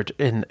encountered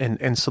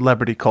in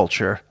celebrity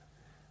culture.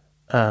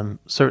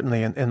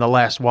 Certainly in the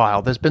last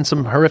while, there's been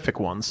some horrific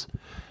ones.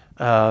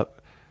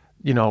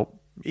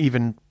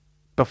 Even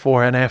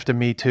before and after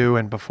Me Too,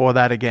 and before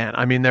that again.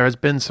 I mean, there has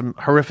been some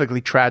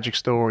horrifically tragic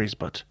stories,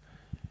 but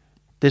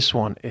this is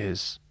one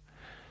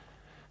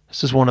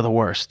of the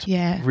worst.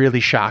 Yeah. Really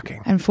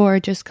shocking. And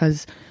just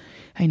because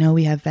I know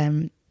we have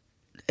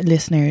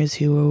listeners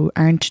who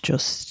aren't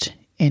just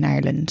in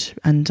Ireland,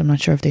 and I'm not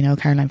sure if they know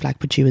Caroline Flack,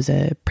 but she was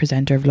a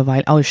presenter of Love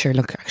Island. Oh, sure.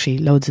 Look, actually,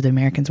 loads of the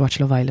Americans watch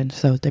Love Island,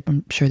 so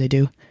I'm sure they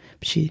do.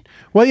 But she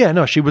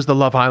was the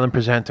Love Island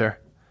presenter.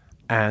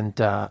 And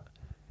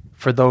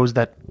for those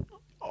that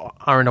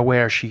aren't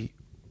aware, she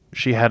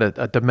had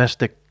a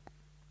domestic,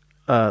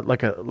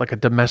 like a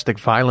domestic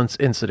violence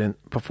incident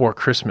before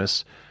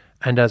Christmas,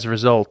 and as a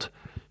result,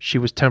 she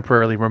was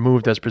temporarily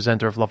removed as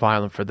presenter of Love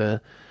Island for the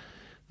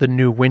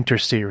new winter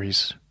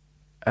series.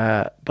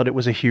 But it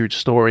was a huge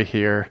story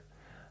here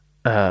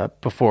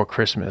before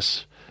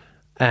Christmas,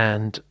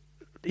 and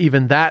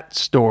even that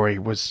story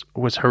was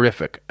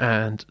horrific,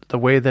 and the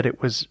way that it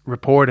was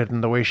reported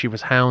and the way she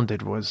was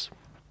hounded was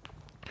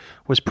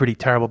pretty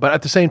terrible. But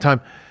at the same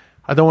time,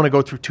 I don't want to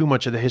go through too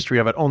much of the history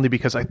of it, only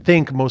because I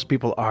think most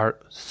people are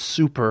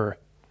super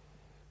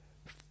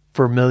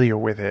familiar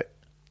with it,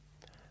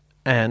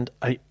 and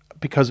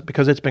because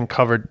it's been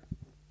covered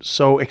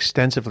so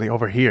extensively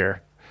over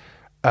here.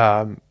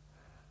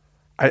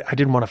 I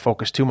didn't want to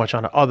focus too much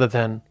on it, other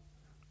than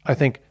I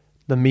think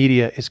the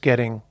media is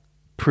getting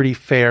pretty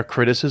fair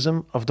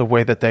criticism of the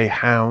way that they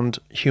hound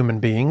human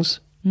beings.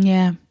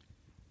 Yeah.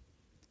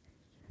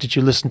 Did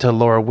you listen to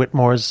Laura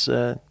Whitmore's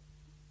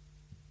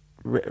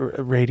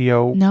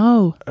radio?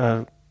 No.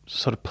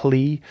 Sort of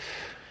plea?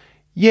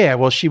 Yeah,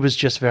 well, she was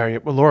just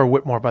Laura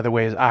Whitmore, by the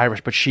way, is Irish,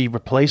 but she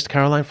replaced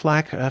Caroline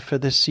Flack for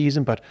this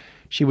season, but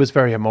she was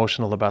very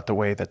emotional about the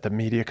way that the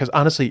media, because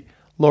honestly,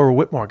 Laura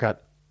Whitmore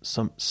got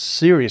some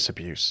serious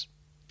abuse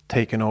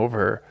taken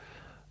over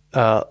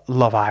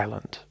Love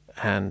Island.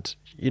 And,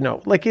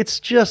 it's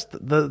just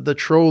the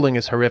trolling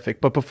is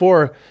horrific. But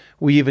before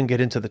we even get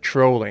into the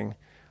trolling,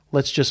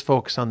 let's just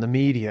focus on the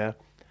media.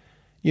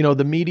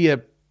 The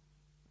media,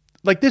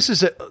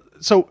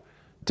 so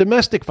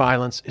domestic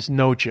violence is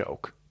no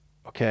joke,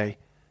 okay?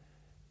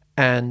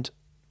 And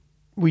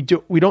we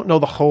don't know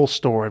the whole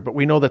story, but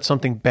we know that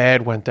something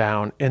bad went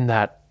down in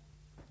that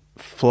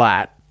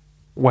flat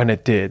when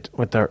it did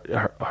with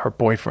her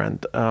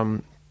boyfriend.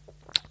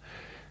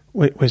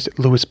 Was it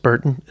Lewis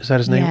Burton? Is that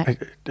his name?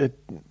 Yeah.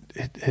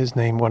 His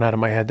name went out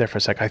of my head there for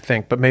a sec, I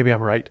think, but maybe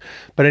I'm right.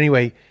 But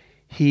anyway,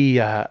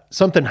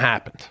 something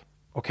happened,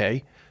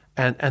 okay?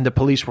 And the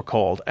police were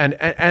called, and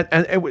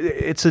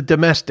it's a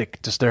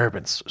domestic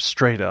disturbance,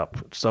 straight up.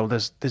 So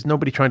there's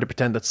nobody trying to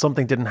pretend that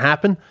something didn't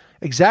happen.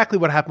 Exactly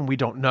what happened, we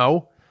don't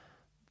know.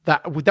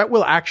 That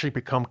will actually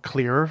become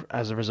clearer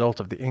as a result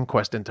of the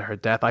inquest into her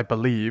death, I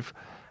believe.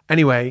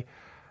 Anyway,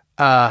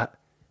 at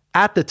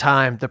the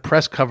time, the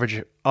press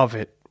coverage of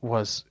it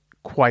was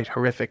quite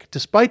horrific,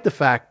 despite the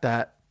fact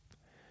that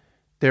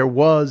it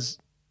was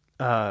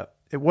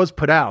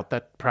put out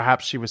that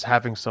perhaps she was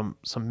having some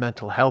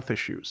mental health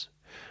issues.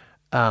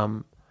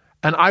 And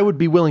I would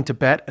be willing to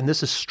bet, and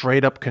this is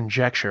straight up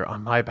conjecture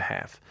on my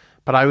behalf,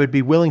 but I would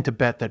be willing to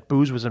bet that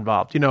booze was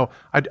involved.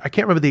 I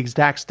can't remember the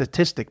exact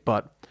statistic,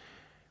 but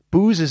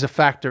booze is a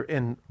factor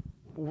in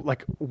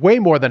like way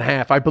more than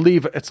half. I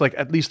believe it's like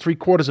at least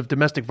 3/4 of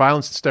domestic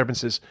violence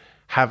disturbances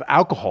have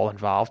alcohol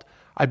involved.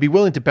 I'd be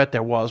willing to bet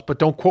there was, but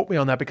don't quote me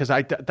on that because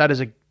that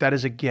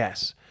is a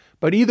guess.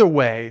 But either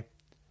way,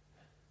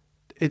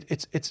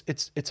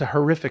 it's a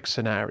horrific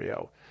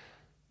scenario.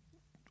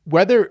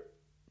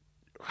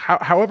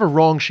 However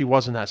wrong she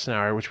was in that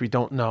scenario, which we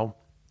don't know,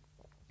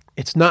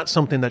 it's not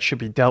something that should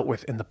be dealt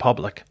with in the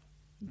public.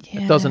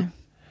 Yeah.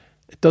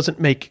 It doesn't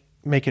make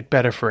it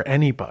better for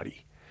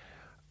anybody.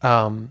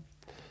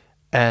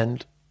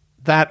 And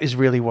that is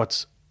really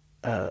what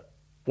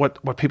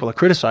people are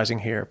criticizing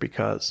here,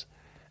 because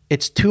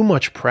it's too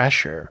much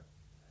pressure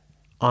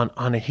on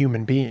a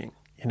human being.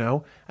 you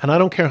know? And I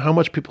don't care how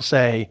much people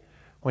say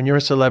when you're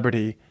a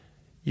celebrity,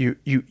 you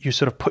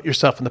sort of put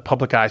yourself in the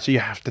public eye, so you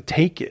have to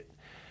take it.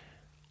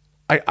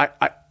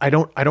 I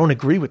don't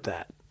agree with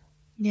that.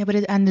 Yeah, but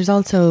and there's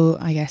also,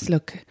 I guess,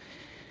 look,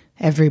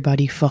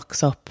 everybody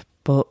fucks up,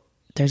 but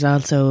there's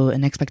also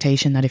an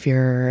expectation that if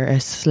you're a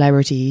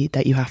celebrity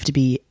that you have to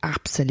be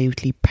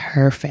absolutely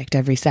perfect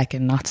every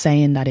second. Not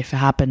saying that if it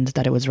happened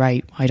that it was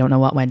right. I don't know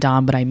what went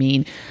on, but I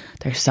mean,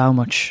 there's so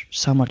much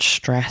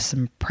stress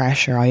and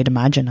pressure, I'd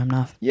imagine. I'm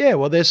not. Yeah,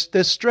 well, there's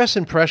stress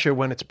and pressure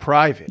when it's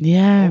private.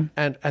 Yeah.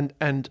 You know?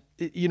 And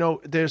you know,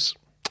 there's,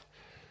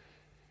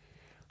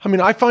 I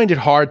mean, I find it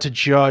hard to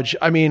judge.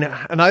 I mean,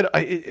 and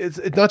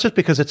it's not just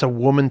because it's a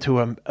woman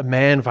to a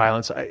man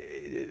violence,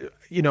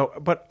 you know,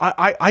 but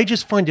I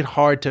just find it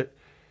hard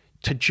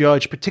to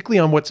judge, particularly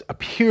on what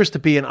appears to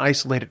be an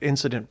isolated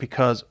incident,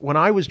 because when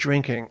I was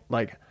drinking,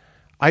 like,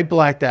 I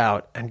blacked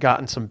out and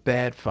got in some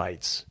bad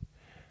fights.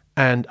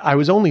 And I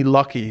was only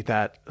lucky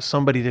that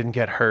somebody didn't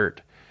get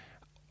hurt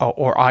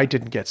or I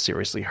didn't get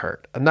seriously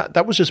hurt. And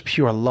that was just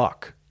pure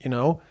luck, you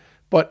know?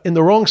 But in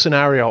the wrong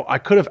scenario, I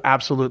could have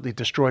absolutely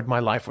destroyed my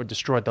life or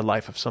destroyed the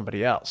life of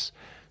somebody else.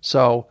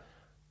 So,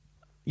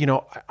 you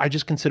know, I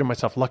just consider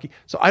myself lucky.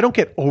 So I don't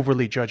get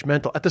overly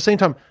judgmental. At the same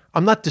time,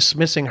 I'm not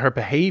dismissing her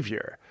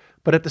behavior.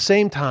 But at the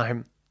same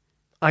time,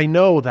 I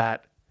know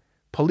that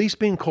police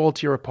being called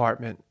to your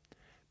apartment,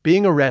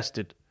 being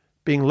arrested,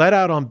 being let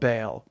out on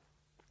bail,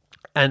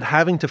 and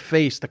having to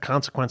face the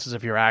consequences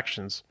of your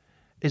actions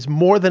is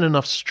more than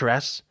enough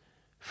stress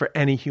for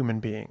any human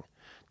being.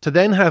 To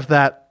then have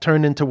that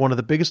turn into one of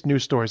the biggest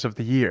news stories of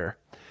the year,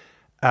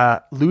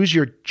 lose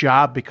your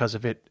job because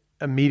of it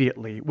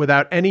immediately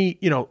without any,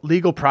 you know,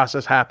 legal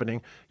process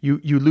happening, you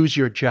lose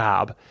your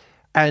job,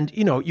 and,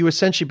 you know, you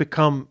essentially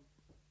become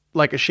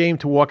like ashamed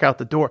to walk out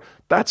the door.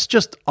 That's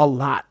just a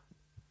lot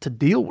to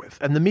deal with.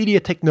 And the media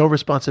take no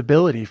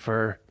responsibility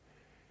for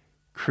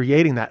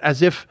creating that,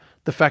 as if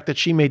the fact that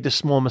she made this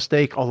small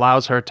mistake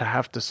allows her to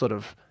have to sort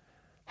of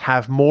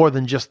have more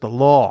than just the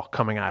law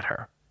coming at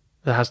her.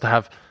 It has to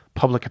have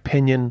public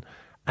opinion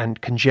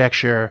and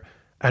conjecture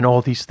and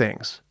all these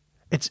things.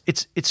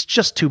 It's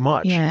just too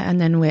much. Yeah, and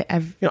then you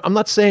know, I'm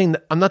not saying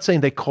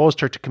they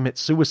caused her to commit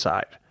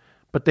suicide,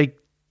 but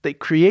they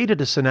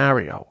created a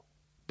scenario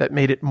that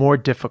made it more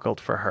difficult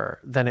for her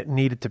than it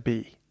needed to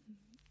be.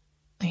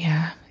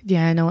 Yeah,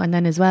 no, and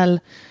then as well,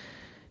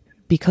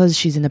 because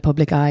she's in the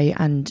public eye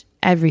and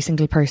every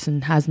single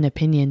person has an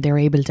opinion, they're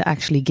able to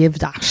actually give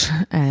that.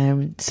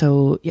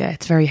 So yeah,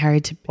 it's very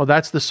hard to. Well,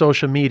 that's the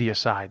social media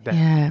side then.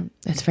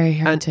 Yeah, it's very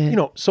hard to. You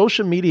know,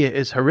 social media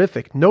is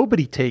horrific.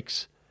 Nobody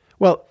takes.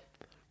 Well,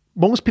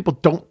 most people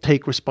don't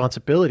take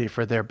responsibility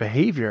for their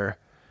behavior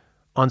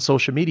on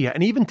social media,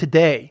 and even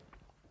today,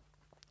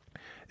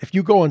 if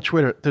you go on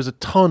Twitter, there's a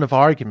ton of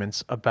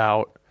arguments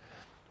about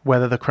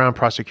whether the Crown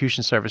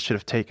Prosecution Service should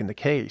have taken the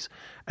case.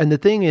 And the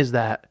thing is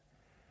that,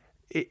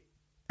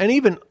 and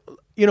even,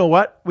 you know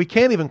what? We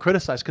can't even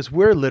criticize because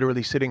we're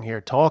literally sitting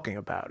here talking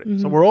about it.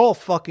 Mm-hmm. So we're all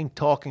fucking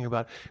talking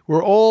about it.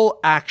 We're all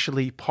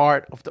actually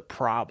part of the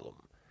problem,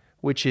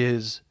 which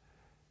is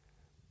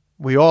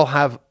we all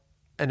have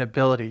an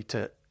ability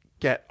to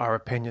get our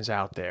opinions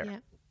out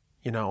there,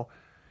 you know?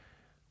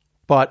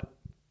 But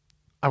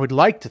I would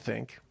like to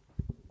think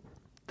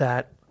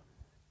that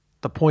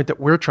the point that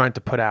we're trying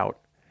to put out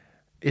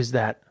is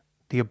that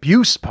the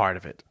abuse part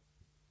of it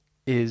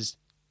is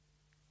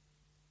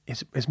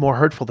more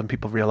hurtful than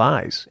people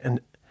realize. And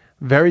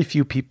very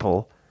few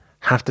people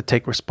have to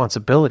take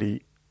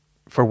responsibility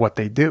for what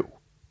they do.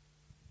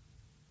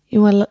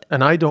 Well,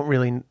 and I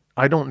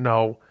don't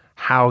know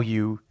how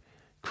you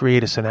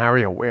create a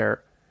scenario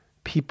where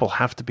people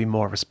have to be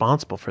more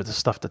responsible for the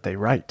stuff that they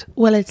write.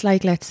 Well, it's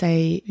like, let's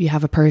say you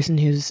have a person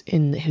who's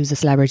a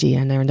celebrity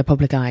and they're in the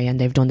public eye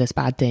and they've done this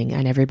bad thing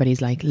and everybody's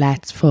like,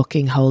 let's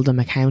fucking hold them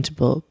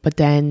accountable. But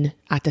then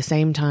at the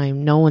same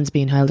time, no one's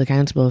being held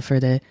accountable for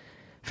the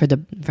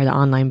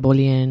online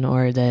bullying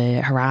or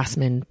the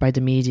harassment by the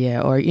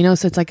media, or, you know,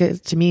 so it's like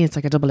to me it's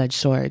like a double-edged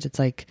sword. It's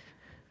like,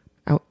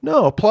 oh.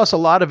 No, plus a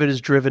lot of it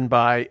is driven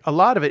by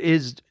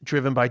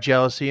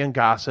jealousy and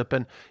gossip,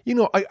 and, you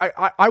know,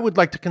 I would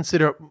like to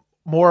consider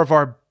more of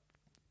our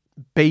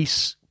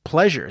base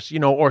pleasures, you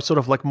know, or sort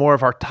of like more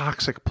of our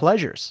toxic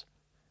pleasures,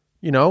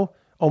 you know,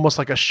 almost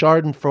like a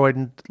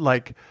Schadenfreude,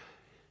 like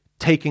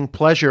taking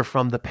pleasure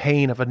from the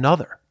pain of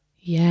another.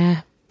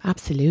 Yeah.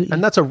 Absolutely.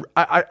 And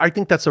I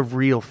think that's a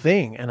real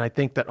thing. And I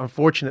think that,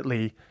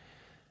 unfortunately,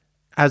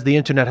 as the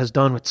internet has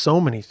done with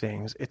so many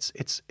things,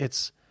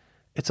 it's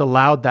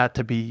allowed that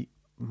to be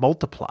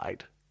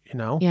multiplied, you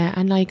know? Yeah.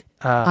 And like,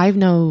 I've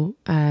no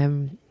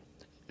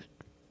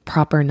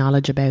proper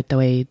knowledge about the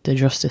way the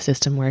justice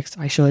system works.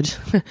 I should.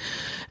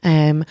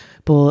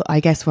 But I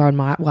guess what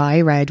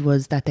I read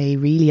was that they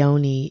really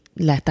only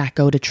let that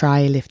go to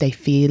trial if they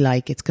feel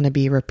like it's going to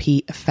be a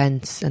repeat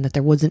offence and that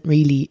there wasn't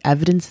really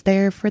evidence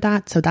there for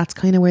that. So that's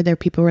kind of where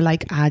people were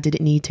like, did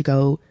it need to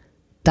go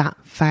that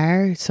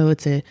far? So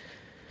it's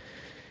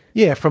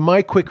Yeah, from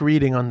my quick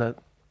reading on the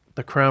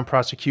Crown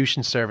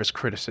Prosecution Service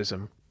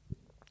criticism,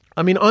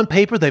 I mean, on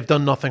paper, they've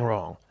done nothing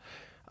wrong.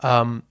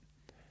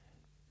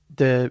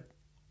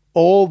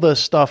 All the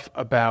stuff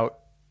about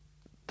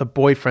the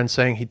boyfriend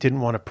saying he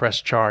didn't want to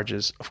press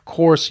charges, of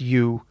course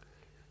you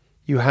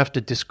have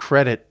to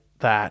discredit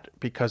that,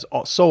 because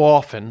so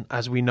often,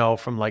 as we know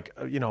from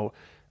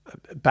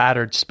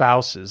battered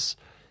spouses,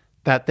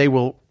 that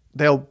they'll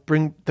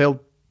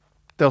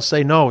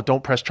say no,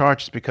 don't press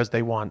charges, because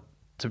they want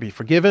to be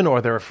forgiven,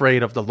 or they're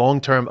afraid of the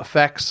long-term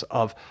effects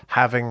of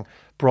having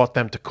brought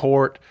them to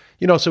court.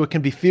 So it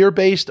can be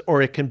fear-based,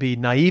 or it can be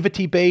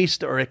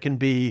naivety-based, or it can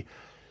be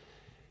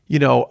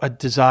a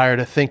desire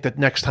to think that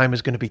next time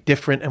is going to be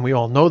different. And we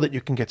all know that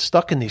you can get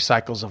stuck in these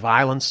cycles of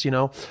violence,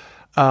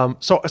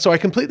 So I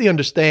completely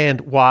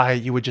understand why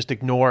you would just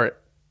ignore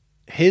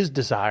his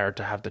desire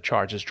to have the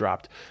charges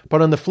dropped.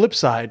 But on the flip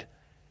side,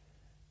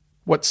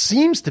 what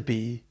seems to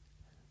be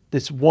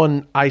this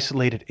one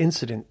isolated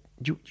incident,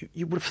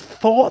 you would have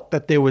thought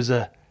that there was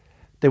an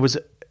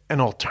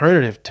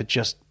alternative to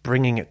just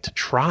bringing it to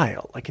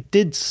trial. Like, it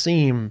did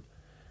seem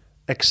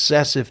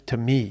excessive to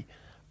me.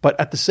 But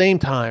at the same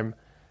time,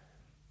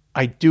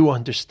 I do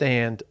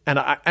understand, and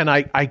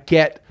I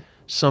get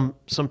some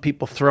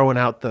people throwing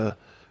out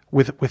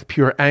with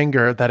pure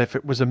anger that if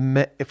it was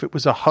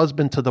a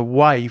husband to the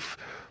wife,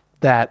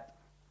 that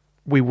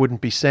we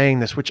wouldn't be saying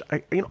this, which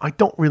I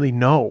don't really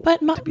know.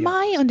 But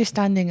my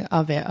understanding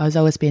of it has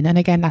always been, and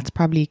again,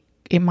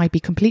 it might be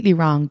completely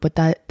wrong, but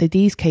that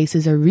these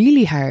cases are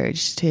really hard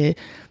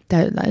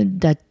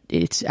that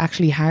it's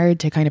actually hard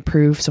to kind of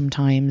prove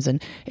sometimes,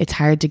 and it's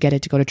hard to get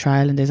it to go to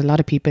trial, and there's a lot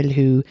of people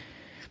who.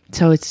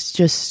 So it's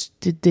just,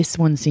 this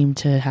one seemed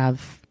to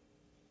have...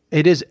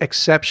 It is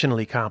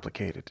exceptionally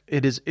complicated.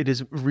 It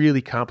is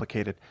really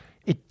complicated.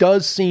 It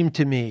does seem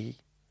to me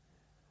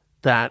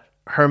that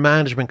her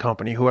management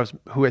company, who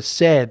has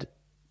said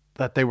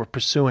that they were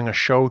pursuing a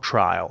show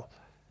trial,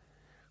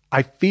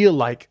 I feel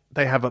like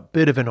they have a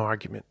bit of an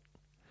argument,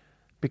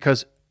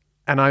 because,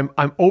 and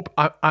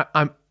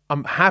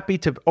I'm happy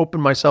to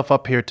open myself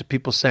up here to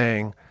people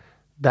saying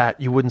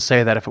that you wouldn't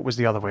say that if it was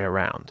the other way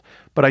around.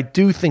 But I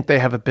do think they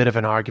have a bit of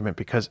an argument,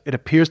 because it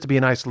appears to be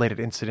an isolated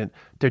incident.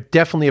 There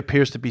definitely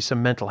appears to be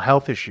some mental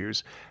health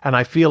issues. And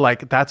I feel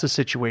like that's a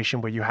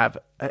situation where you have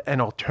an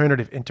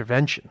alternative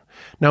intervention.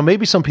 Now,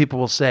 maybe some people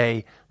will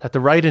say that the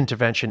right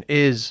intervention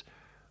is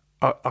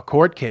a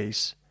court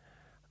case.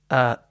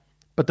 But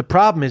the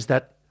problem is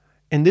that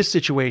in this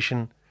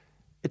situation,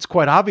 it's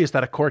quite obvious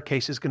that a court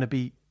case is going to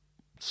be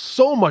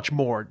so much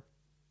more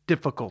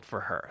difficult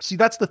for her. See,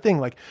 that's the thing.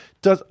 Like,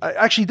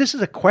 this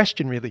is a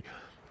question, really.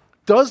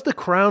 Does the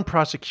Crown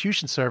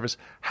Prosecution Service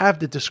have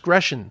the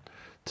discretion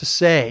to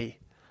say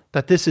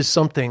that this is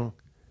something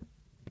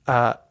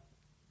that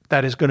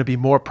is going to be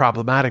more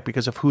problematic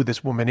because of who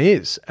this woman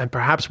is, and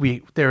perhaps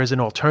there is an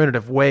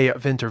alternative way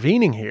of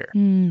intervening here?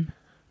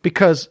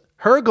 Because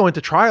her going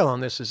to trial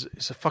on this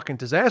is a fucking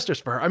disaster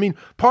for her. I mean,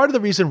 part of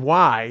the reason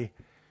why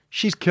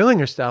she's killing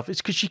herself is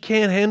because she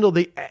can't handle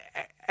the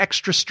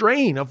extra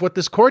strain of what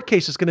this court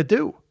case is going to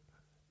do.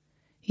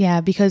 Yeah,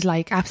 because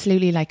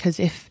absolutely, because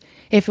if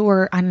it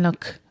were, and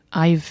look,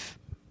 I've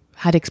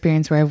had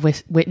experience where I've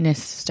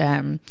witnessed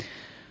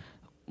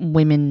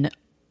women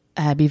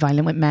be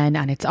violent with men,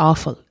 and it's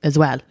awful as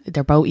well.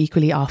 They're both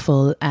equally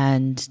awful,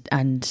 and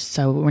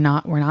so we're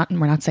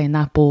not saying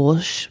that,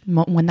 but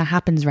when that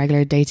happens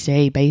regular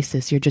day-to-day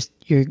basis,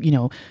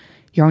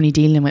 you're only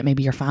dealing with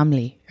maybe your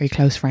family or your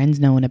close friends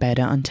knowing about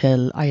it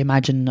until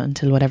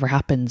whatever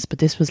happens. But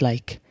this was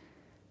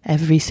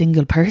every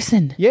single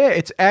person. Yeah,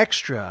 it's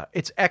extra.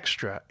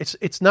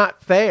 It's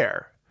not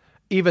fair,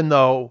 even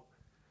though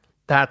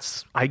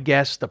that's, I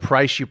guess, the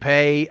price you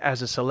pay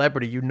as a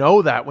celebrity. You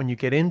know that when you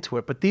get into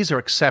it, but these are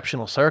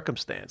exceptional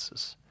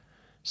circumstances.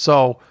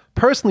 So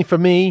personally, for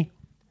me,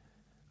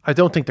 I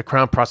don't think the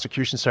Crown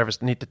Prosecution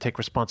Service need to take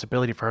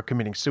responsibility for her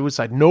committing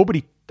suicide.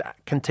 Nobody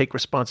can take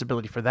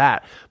responsibility for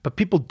that. But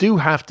people do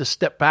have to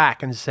step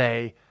back and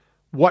say,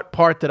 what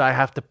part did I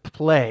have to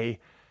play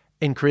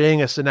in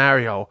creating a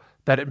scenario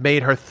that it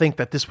made her think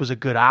that this was a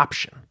good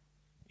option?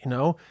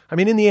 I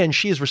mean, in the end,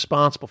 she is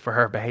responsible for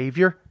her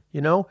behavior,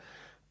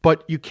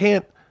 but you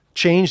can't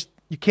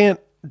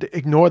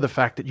ignore the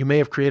fact that you may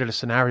have created a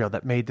scenario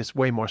that made this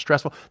way more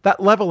stressful. That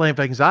level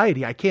of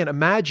anxiety, I can't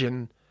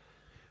imagine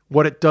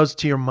what it does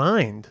to your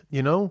mind,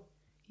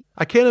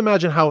 I can't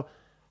imagine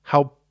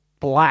how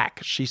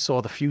black she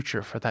saw the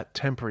future for that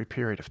temporary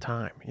period of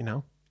time,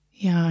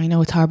 Yeah, I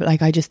know it's hard, but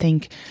I just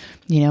think,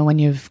 when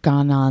you've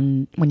gone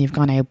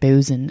out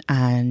boozing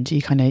and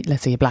you kind of,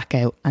 let's say you black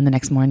out, and the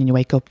next morning you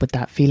wake up with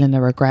that feeling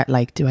of regret,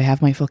 do I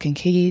have my fucking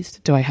keys?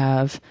 Do I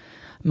have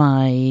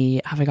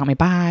I got my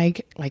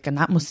bag? And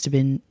that must have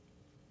been,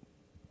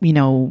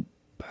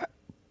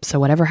 so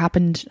whatever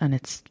happened, and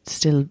it's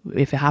still,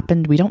 if it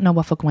happened, we don't know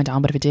what fucking went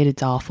on, but if it did,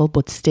 it's awful.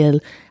 But still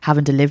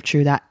having to live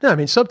through that. No, I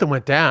mean, something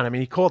went down. I mean,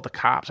 he called the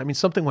cops. I mean,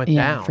 something went down.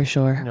 Yeah, for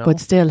sure. But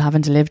still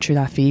having to live through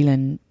that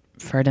feeling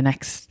for the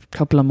next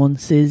couple of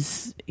months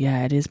is,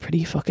 it is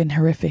pretty fucking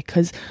horrific.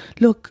 Because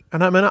look,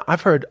 and I mean,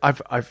 I've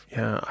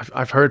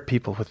heard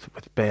people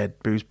with bad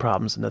booze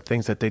problems and the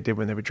things that they did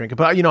when they were drinking.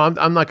 But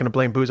I'm not going to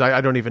blame booze.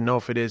 I don't even know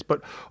if it is.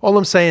 But all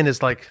I'm saying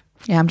is like,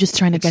 I'm just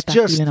trying to get that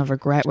feeling of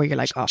regret where you're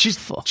like, oh,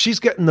 fuck. She's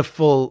getting the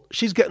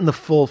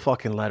full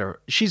fucking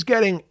letter. She's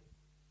getting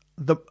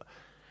the.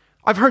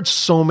 I've heard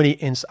so many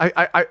in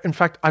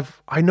fact,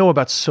 I know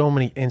about so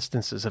many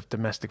instances of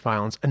domestic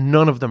violence, and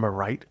none of them are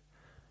right.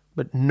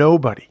 But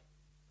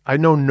I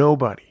know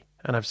nobody,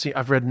 and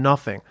I've read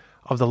nothing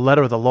of the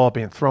letter of the law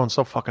being thrown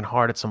so fucking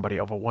hard at somebody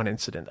over one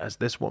incident as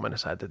this woman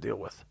has had to deal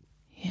with.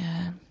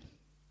 Yeah.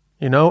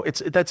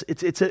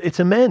 It's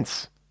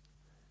immense.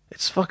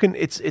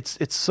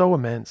 It's so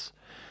immense.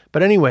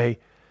 But anyway,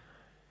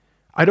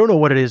 I don't know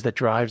what it is that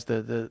drives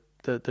the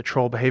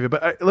troll behavior,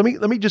 but let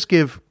me just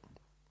give.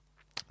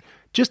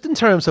 Just in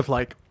terms of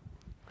like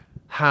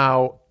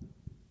how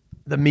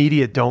the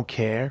media don't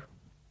care,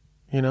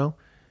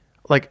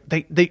 like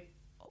the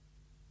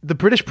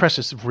British press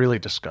is really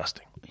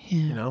disgusting.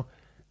 Yeah.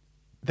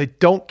 They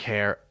don't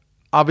care.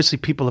 Obviously,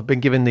 people have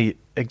been given the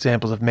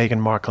examples of Meghan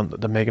Markle,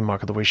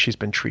 the way she's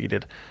been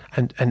treated,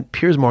 and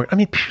Piers Morgan. I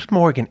mean, Piers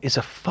Morgan is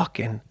a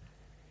fucking.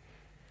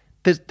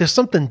 There's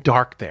something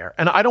dark there,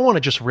 and I don't want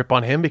to just rip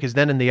on him because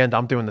then in the end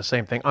I'm doing the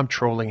same thing. I'm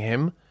trolling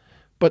him,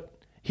 but.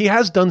 He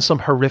has done some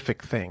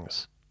horrific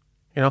things.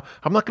 I'm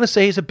not going to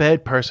say he's a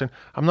bad person.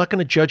 I'm not going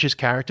to judge his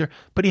character,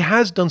 but he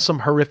has done some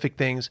horrific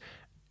things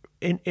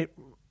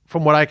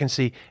from what I can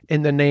see,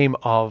 in the name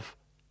of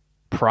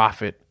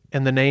profit,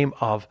 in the name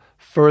of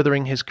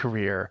furthering his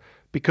career,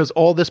 because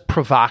all this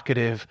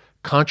provocative,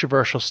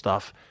 controversial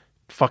stuff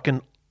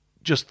fucking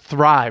just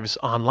thrives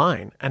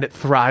online, and it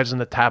thrives in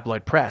the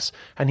tabloid press.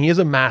 And he is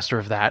a master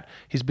of that.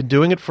 He's been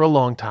doing it for a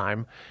long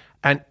time.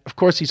 And of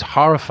course, he's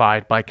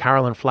horrified by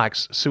Caroline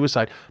Flack's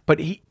suicide,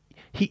 but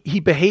he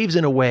behaves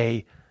in a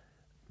way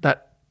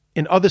that,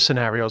 in other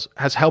scenarios,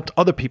 has helped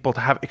other people to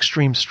have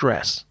extreme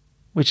stress,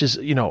 which is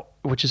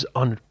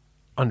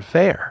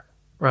unfair,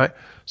 right?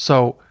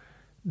 So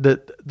the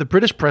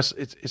British press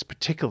is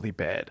particularly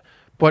bad.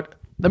 But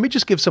let me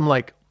just give some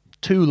like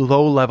 2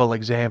 low-level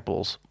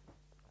examples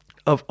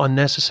of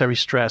unnecessary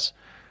stress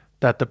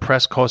that the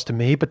press caused to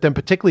me, but then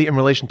particularly in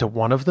relation to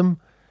one of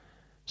them.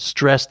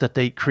 Stress that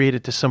they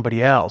created to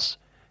somebody else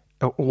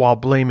while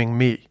blaming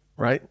me,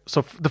 right?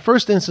 So the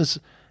first instance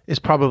is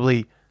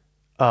probably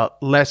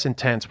less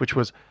intense, which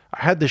was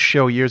I had this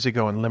show years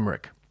ago in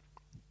Limerick,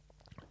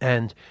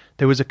 and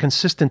there was a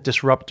consistent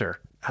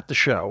disruptor at the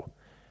show,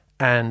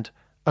 and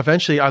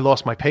eventually I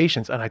lost my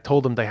patience and I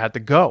told them they had to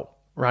go,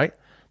 right?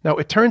 Now,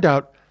 it turned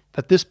out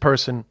that this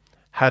person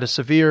had a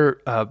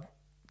severe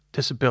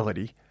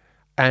disability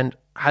and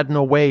had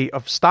no way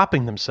of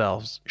stopping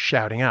themselves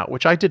shouting out,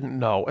 which I didn't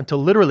know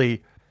until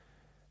literally,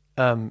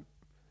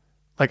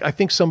 I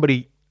think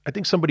somebody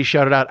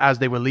shouted out as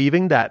they were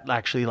leaving that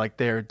actually like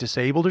they're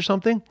disabled or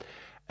something.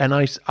 And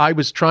I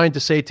was trying to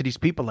say to these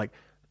people like,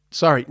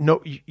 sorry,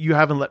 no, you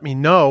haven't let me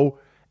know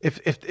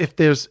if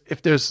there's,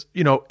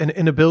 an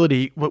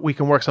inability, we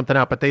can work something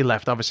out, but they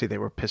left. Obviously they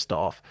were pissed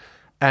off.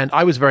 And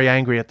I was very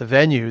angry at the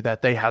venue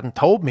that they hadn't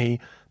told me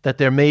that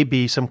there may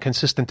be some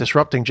consistent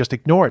disrupting. Just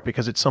ignore it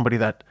because it's somebody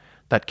that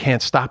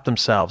can't stop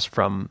themselves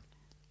from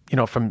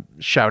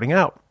shouting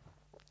out.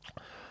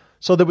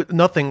 So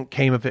nothing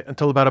came of it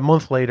until about a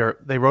month later.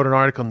 They wrote an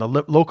article in the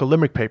local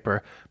Limerick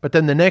paper. But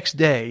then the next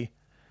day,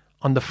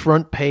 on the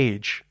front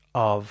page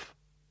of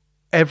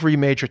every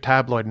major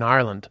tabloid in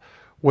Ireland,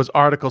 was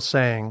articles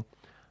saying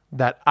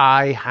that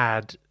I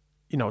had,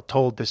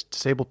 told this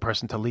disabled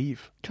person to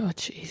leave. Oh,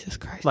 Jesus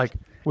Christ! Like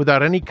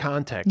without any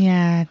context.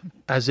 Yeah.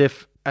 As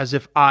if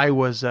I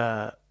was,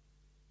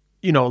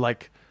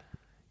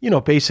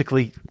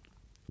 basically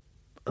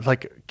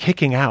like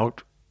kicking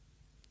out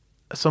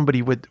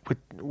somebody with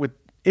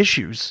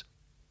issues,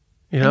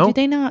 And did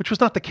they not? which was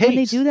not the case. When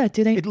they do that,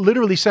 do they? It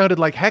literally sounded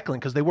like heckling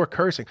because they were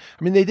cursing.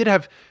 I mean, they did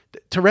have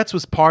Tourette's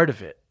was part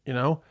of it,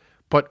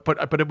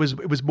 but it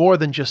was more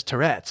than just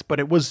Tourette's. But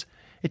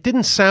it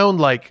didn't sound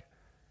like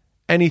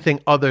anything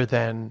other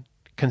than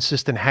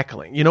consistent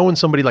heckling. When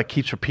somebody like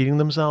keeps repeating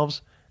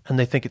themselves and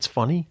they think it's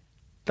funny,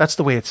 that's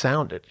the way it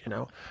sounded.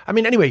 I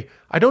mean, anyway,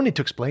 I don't need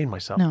to explain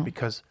myself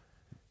because,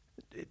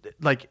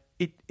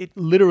 it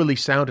literally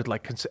sounded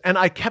like, and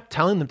I kept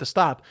telling them to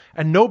stop.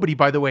 And nobody,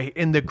 by the way,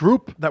 in the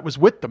group that was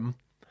with them,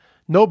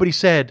 nobody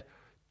said,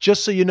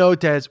 just so you know,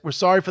 Des, we're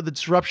sorry for the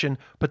disruption,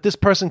 but this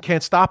person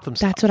can't stop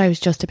themselves. That's what I was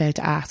just about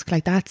to ask.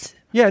 Like that's...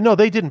 Yeah, no,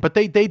 they didn't. But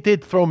they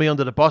did throw me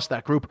under the bus,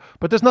 that group.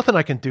 But there's nothing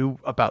I can do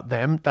about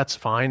them. That's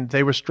fine.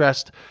 They were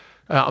stressed.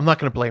 I'm not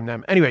going to blame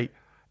them. Anyway,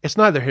 it's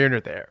neither here nor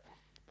there.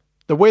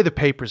 The way the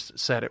papers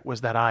said it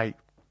was that I,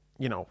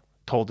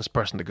 told this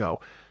person to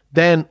go.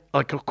 Then,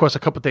 like, of course, a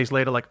couple of days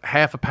later, like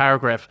half a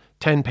paragraph,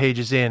 10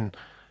 pages in,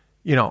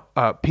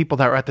 people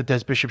that were at the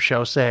Des Bishop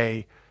show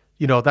say,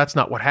 that's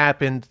not what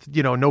happened.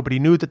 Nobody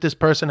knew that this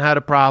person had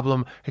a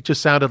problem. It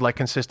just sounded like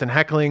consistent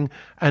heckling.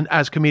 And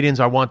as comedians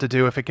are wont to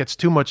do, if it gets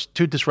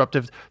too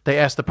disruptive, they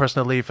ask the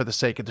person to leave for the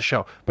sake of the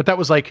show. But that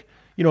was like,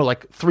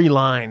 like 3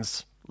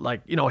 lines,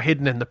 like,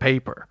 hidden in the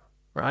paper,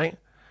 right?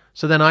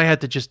 So then I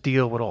had to just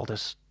deal with all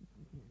this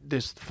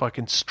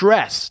fucking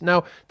stress.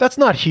 Now, that's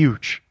not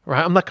huge,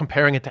 right? I'm not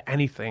comparing it to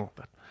anything,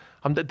 but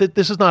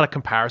this is not a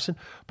comparison.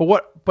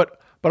 But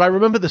I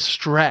remember the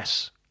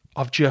stress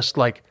of just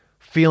like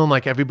feeling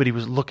like everybody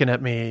was looking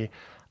at me,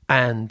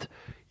 and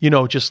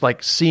just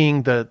like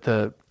seeing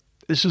the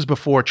this was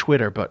before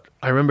Twitter, but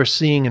I remember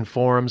seeing in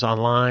forums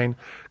online,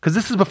 because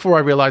this is before I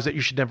realized that you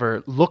should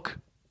never look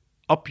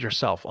up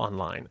yourself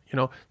online.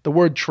 The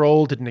word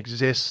troll didn't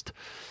exist.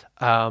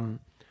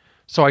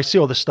 So I see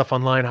all this stuff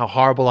online, how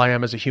horrible I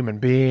am as a human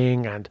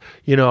being, and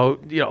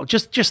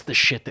just the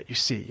shit that you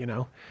see,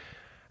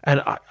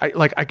 And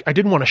I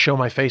didn't want to show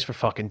my face for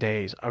fucking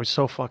days. I was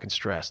so fucking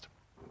stressed.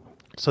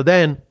 So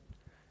then,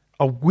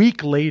 a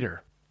week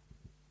later,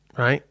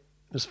 right?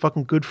 It was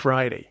fucking Good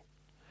Friday,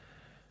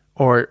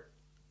 or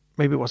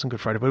maybe it wasn't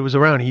Good Friday, but it was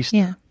around Easter.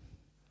 Yeah.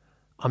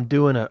 I'm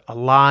doing a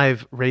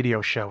live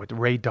radio show with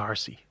Ray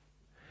Darcy.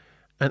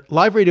 And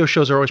live radio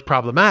shows are always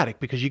problematic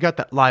because you got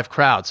that live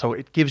crowd, so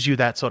it gives you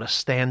that sort of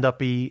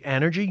stand-up-y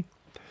energy.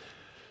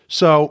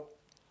 So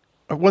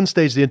at one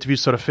stage, the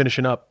interview's sort of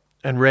finishing up,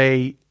 and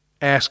Ray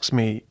asks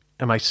me,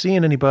 am I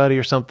seeing anybody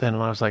or something? And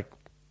I was like,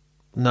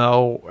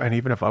 no, and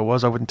even if I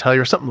was, I wouldn't tell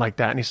you, or something like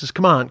that. And he says,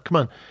 come on,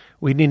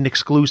 we need an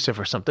exclusive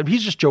or something.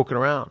 He's just joking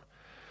around.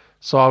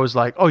 So I was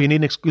like, oh, you need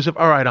an exclusive?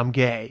 All right, I'm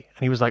gay.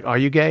 And he was like, are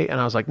you gay? And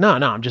I was like, no,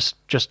 I'm just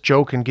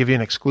joking, give you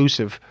an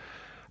exclusive.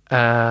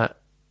 And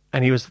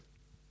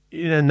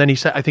then he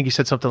said, I think he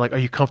said something like, are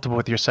you comfortable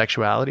with your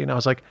sexuality? And I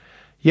was like,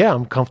 yeah,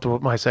 I'm comfortable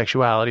with my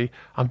sexuality.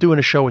 I'm doing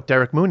a show with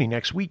Derek Mooney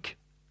next week,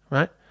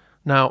 right?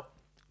 Now,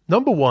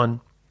 number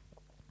one,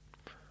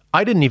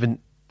 I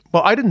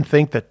didn't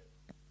think that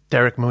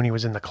Derek Mooney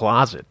was in the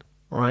closet,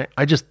 right?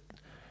 I just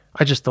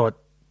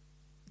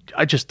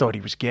thought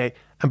he was gay.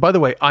 And by the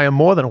way, I am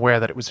more than aware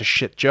that it was a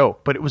shit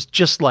joke, but it was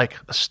just like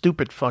a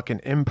stupid fucking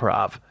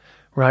improv,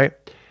 right?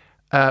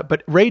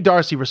 But Ray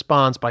Darcy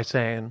responds by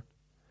saying,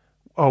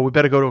 oh, we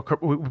better go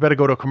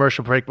to a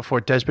commercial break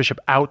before Des Bishop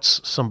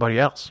outs somebody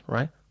else,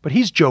 right? But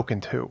he's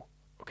joking too,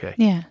 okay?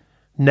 Yeah.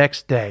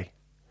 Next day,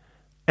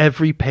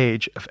 every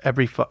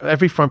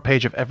front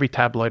page of every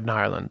tabloid in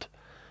Ireland,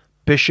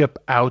 Bishop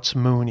outs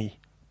Mooney.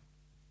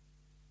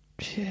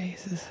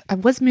 Jesus.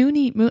 Was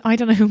Mooney? I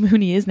don't know who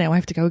Mooney is now. I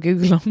have to go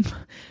Google him.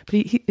 But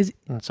he is.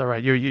 It's all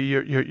right.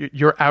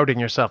 You're outing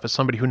yourself as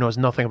somebody who knows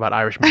nothing about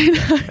Irish media.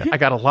 I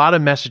got a lot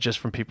of messages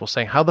from people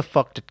saying, "How the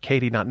fuck did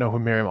Katie not know who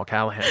Miriam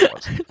O'Callaghan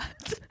was?"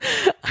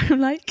 I'm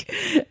like,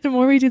 the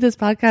more we do this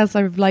podcast,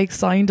 I've like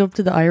signed up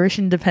to the Irish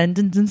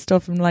Independent and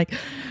stuff. I'm like,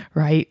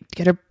 right,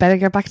 better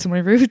get back to my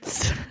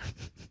roots.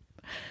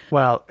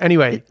 Well,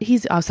 anyway,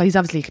 he's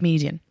obviously a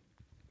comedian.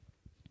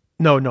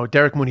 No,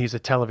 Derek Mooney is a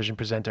television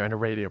presenter and a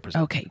radio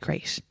presenter. Okay,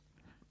 great.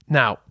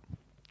 Now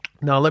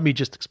let me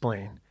just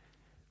explain.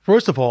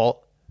 First of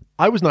all,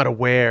 I was not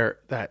aware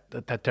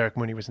that Derek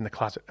Mooney was in the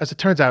closet. As it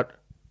turns out,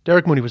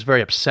 Derek Mooney was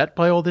very upset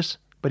by all this,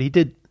 but he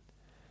did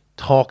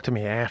talk to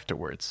me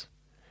afterwards.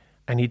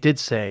 And he did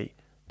say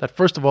that,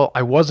 first of all,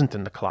 I wasn't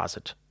in the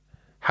closet.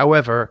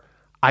 However,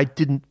 I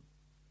didn't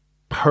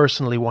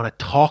personally want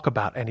to talk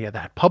about any of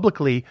that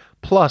publicly.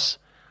 Plus,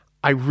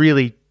 I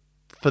really,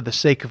 for the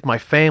sake of my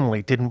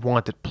family, didn't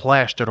want it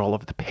plastered all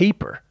over the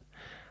paper.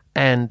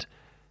 And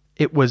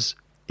it was,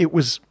 I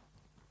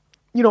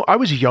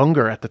was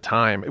younger at the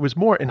time. It was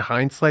more in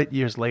hindsight,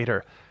 years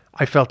later,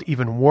 I felt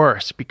even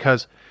worse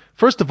because,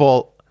 first of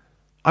all,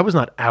 I was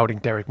not outing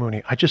Derek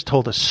Mooney. I just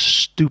told a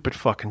stupid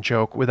fucking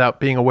joke without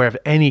being aware of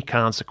any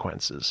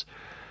consequences.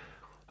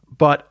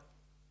 But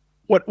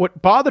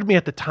what bothered me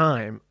at the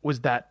time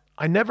was that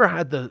I never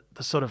had the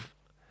sort of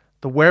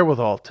the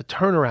wherewithal to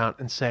turn around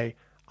and say,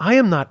 I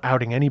am not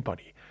outing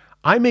anybody.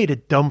 I made a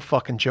dumb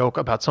fucking joke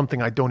about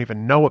something I don't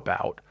even know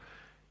about.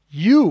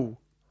 You,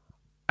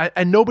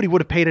 and nobody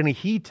would have paid any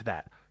heed to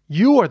that.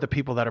 You are the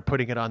people that are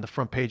putting it on the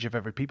front page of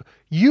every people.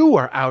 You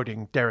are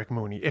outing Derek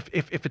Mooney. If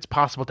it's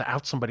possible to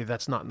out somebody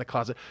that's not in the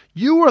closet,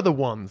 you are the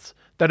ones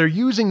that are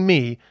using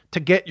me to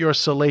get your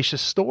salacious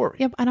story.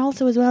 Yep, and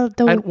also as well,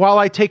 though. And while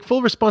I take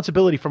full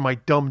responsibility for my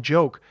dumb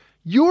joke,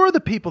 you're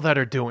the people that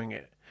are doing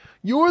it.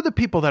 You're the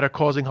people that are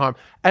causing harm.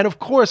 And of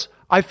course,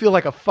 I feel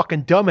like a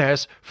fucking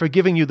dumbass for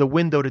giving you the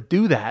window to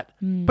do that.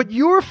 But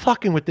you're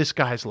fucking with this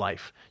guy's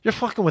life. You're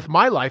fucking with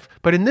my life.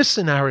 But in this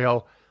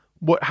scenario,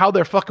 how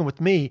they're fucking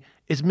with me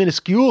is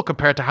minuscule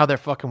compared to how they're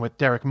fucking with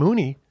Derek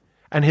Mooney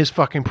and his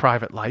fucking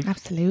private life.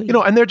 Absolutely.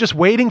 And they're just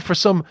waiting for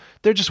some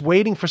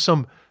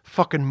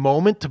fucking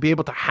moment to be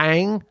able to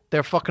hang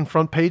their fucking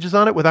front pages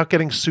on it without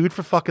getting sued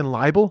for fucking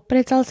libel. But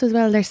it's also as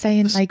well, they're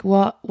saying like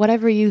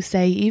whatever you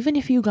say, even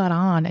if you got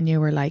on and you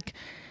were like,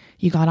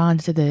 you got on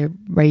to the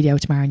radio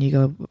tomorrow and you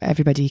go,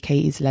 everybody,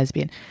 Katie's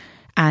lesbian.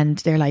 And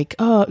they're like,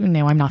 oh,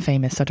 no, I'm not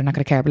famous, so they're not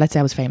going to care. But let's say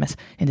I was famous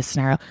in this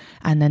scenario.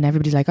 And then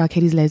everybody's like, oh,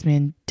 Katie's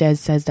lesbian, Des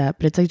says that.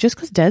 But it's like, just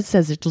because Des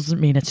says it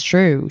doesn't mean it's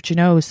true. Do you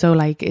know? So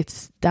like,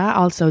 it's that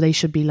also they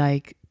should be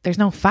like, there's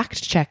no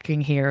fact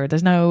checking here.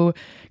 There's no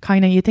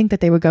kind of, you think that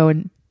they would go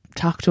and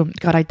talk to him.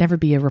 God, I'd never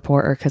be a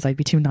reporter because I'd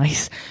be too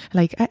nice.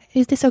 Like,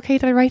 is this okay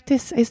that I write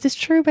this? Is this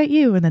true about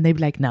you? And then they'd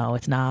be like, no,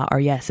 it's not, or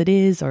yes, it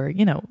is, or,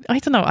 you know, I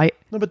don't know.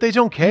 No, but they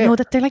don't care. You know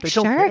that they're like They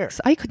don't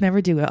sharks. care. I could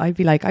never do it. I'd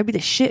be the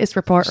shittest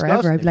reporter ever.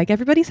 Disgusting. I'd be like,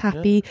 everybody's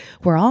happy.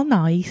 We're all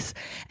nice.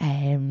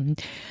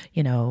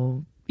 You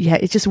know, yeah,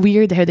 it's just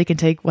weird how they can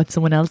take what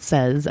someone else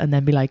says and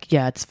then be like,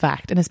 yeah, it's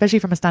fact. And especially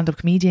from a stand-up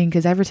comedian,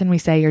 because everything we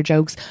say are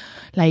jokes.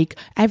 Like,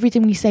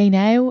 everything we say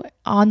now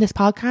on this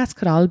podcast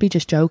could all be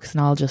just jokes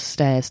and all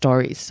just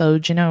stories. So,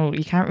 do you know,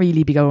 you can't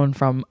really be going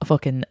from a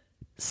fucking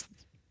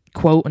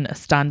quoting a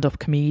stand-up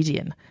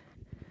comedian.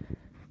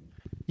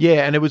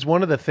 Yeah, and it was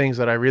one of the things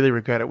that I really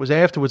regret. It was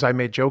afterwards I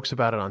made jokes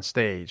about it on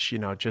stage, you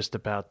know, just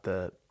about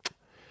the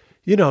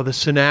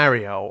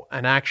scenario.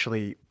 And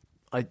actually,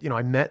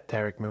 I met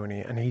Derek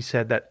Mooney, and he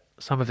said that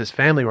some of his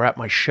family were at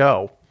my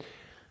show,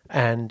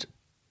 and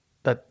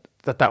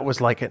that was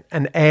like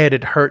an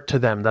added hurt to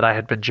them that I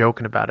had been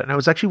joking about it. And it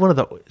was actually one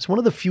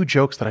of the few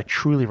jokes that I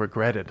truly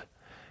regretted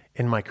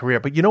in my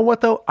career. But you know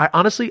what though?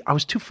 I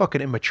was too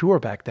fucking immature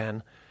back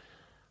then.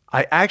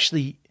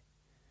 It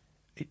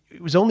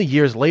was only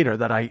years later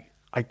that I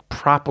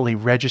properly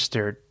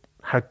registered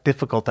how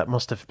difficult that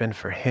must have been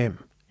for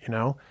him, you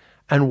know?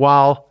 And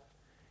while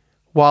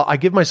I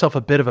give myself a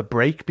bit of a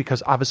break,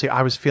 because obviously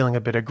I was feeling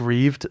a bit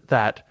aggrieved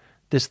that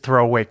this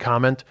throwaway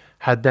comment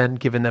had then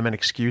given them an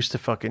excuse to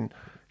fucking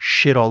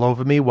shit all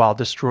over me while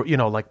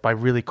by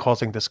really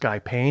causing this guy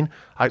pain.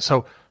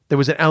 So there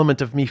was an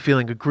element of me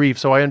feeling aggrieved.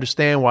 So I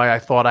understand why I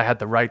thought I had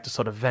the right to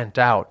sort of vent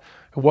out.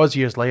 It was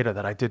years later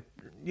that I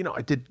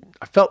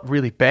felt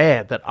really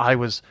bad that I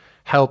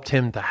helped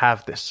him to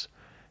have this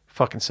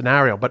fucking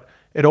scenario. But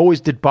it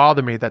always did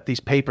bother me that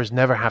these papers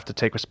never have to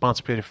take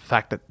responsibility for the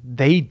fact that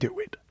they do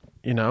it,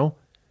 you know?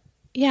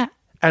 Yeah.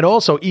 And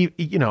also,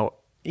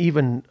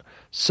 even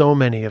so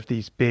many of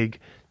these big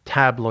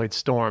tabloid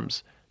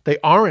storms, they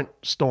aren't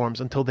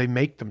storms until they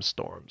make them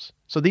storms.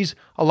 So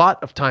a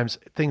lot of times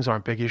things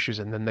aren't big issues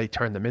and then they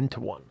turn them into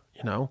one,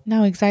 you know?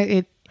 No,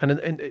 exactly.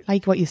 And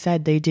like what you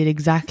said, they did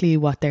exactly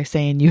what they're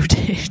saying you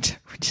did,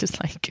 which is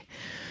like...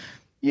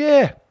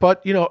 Yeah,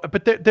 but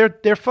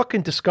they're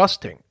fucking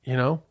disgusting, you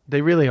know?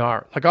 They really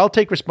are. Like, I'll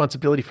take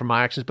responsibility for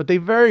my actions, but they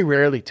very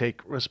rarely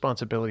take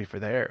responsibility for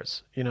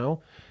theirs, you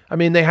know? I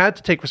mean, they had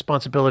to take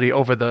responsibility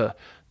over the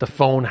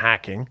phone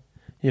hacking,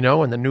 you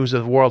know, and the news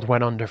of the world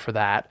went under for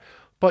that.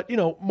 But, you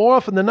know, more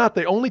often than not,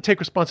 they only take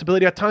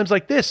responsibility at times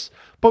like this.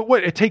 But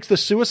what, it takes the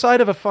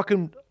suicide of a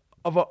fucking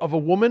of a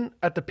woman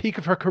at the peak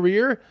of her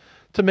career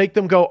to make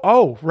them go,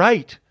 oh,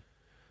 right,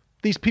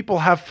 these people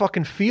have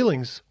fucking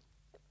feelings.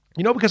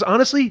 You know, because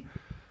honestly,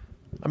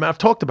 I mean, I've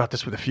talked about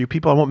this with a few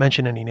people. I won't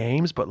mention any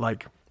names, but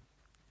like,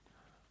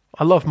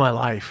 I love my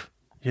life,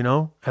 you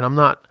know, and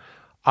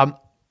I'm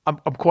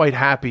quite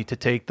happy to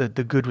take the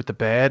good with the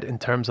bad in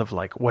terms of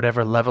like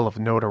whatever level of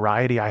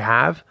notoriety I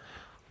have.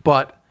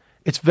 But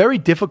it's very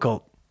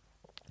difficult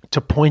to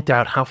point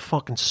out how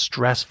fucking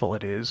stressful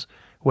it is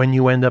when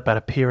you end up at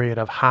a period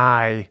of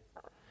high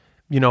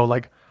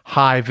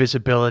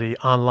visibility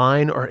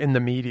online or in the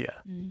media.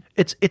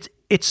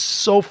 It's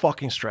so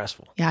fucking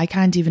stressful. Yeah, I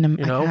can't even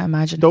I can't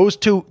imagine. Those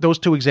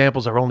two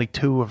examples are only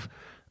two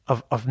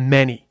of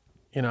many,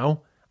 you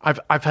know.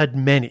 I've had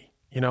many,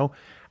 you know,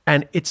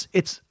 and it's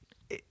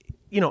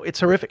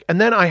horrific. And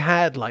then I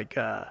had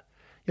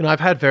I've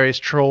had various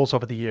trolls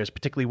over the years,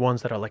 particularly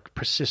ones that are like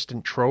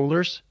persistent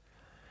trollers,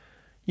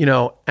 you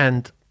know,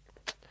 and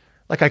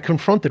like I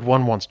confronted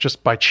one once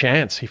just by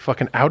chance. He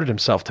fucking outed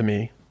himself to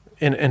me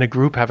in a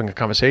group having a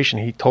conversation.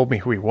 He told me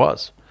who he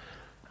was,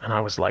 and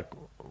I was like,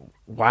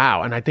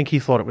 wow. And I think he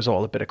thought it was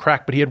all a bit of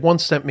crack, but he had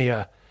once sent me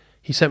an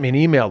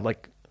email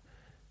like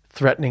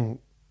threatening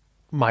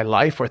my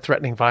life or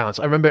threatening violence.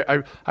 I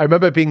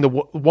remember being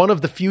one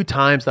of the few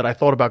times that I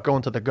thought about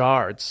going to the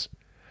guards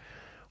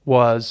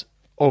was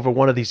over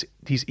one of these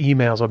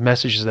emails or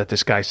messages that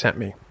this guy sent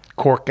me,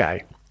 Cork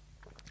guy.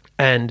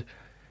 And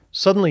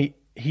suddenly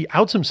he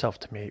outs himself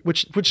to me,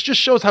 which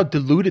just shows how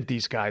deluded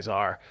these guys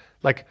are.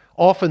 Like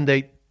often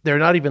they're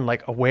not even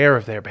like aware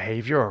of their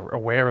behavior or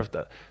aware of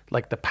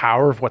the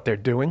power of what they're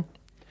doing.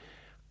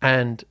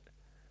 And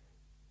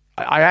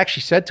I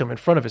actually said to him in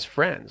front of his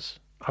friends,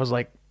 I was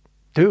like,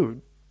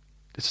 dude,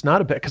 it's not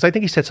a bit, because I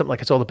think he said something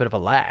like it's all a bit of a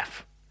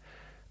laugh.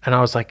 And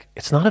I was like,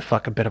 it's not a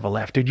fucking bit of a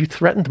laugh, dude. You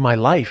threatened my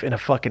life in a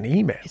fucking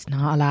email. It's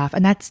not a laugh.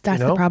 And that's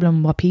the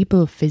problem. What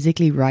people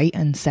physically write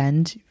and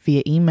send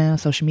via email,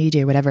 social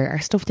media, whatever, are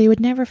stuff they would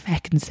never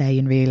feckin' say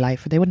in real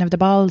life, or they wouldn't have the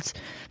balls.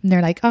 And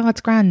they're like, oh, it's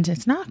grand.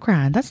 It's not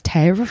grand. That's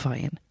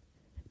terrifying.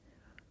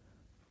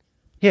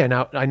 Yeah,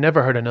 now, I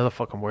never heard another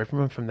fucking word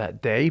from him from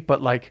that day,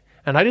 but like,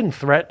 and I didn't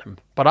threaten him,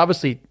 but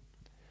obviously,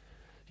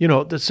 you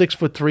know, the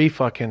 6'3"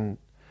 fucking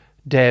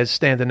Des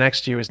standing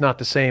next to you is not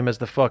the same as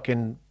the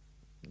fucking,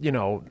 you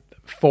know,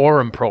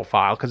 forum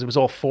profile, because it was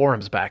all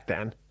forums back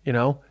then, you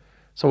know?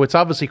 So it's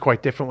obviously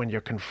quite different when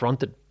you're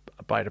confronted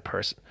by the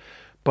person.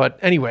 But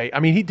anyway, I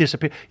mean, he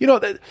disappeared. You know,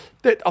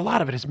 that a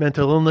lot of it is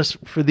mental illness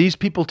for these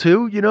people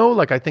too. You know,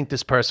 like I think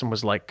this person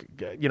was like,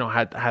 you know,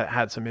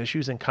 had some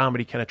issues, and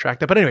comedy can attract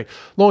that. But anyway,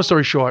 long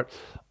story short,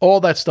 all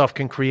that stuff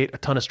can create a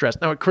ton of stress.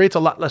 Now, it creates a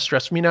lot less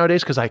stress for me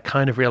nowadays because I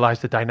kind of realize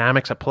the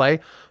dynamics at play.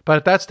 But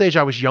at that stage,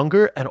 I was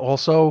younger, and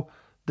also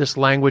this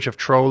language of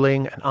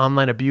trolling and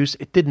online abuse,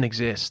 it didn't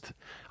exist.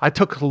 I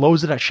took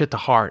loads of that shit to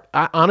heart.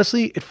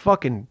 Honestly, it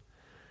fucking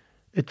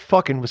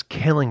was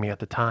killing me at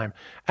the time.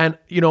 And,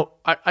 you know,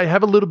 I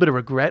have a little bit of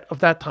regret of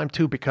that time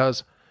too,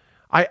 because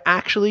I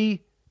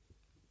actually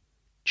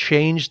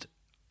changed.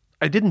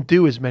 I didn't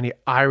do as many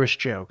Irish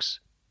jokes,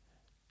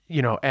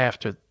 you know,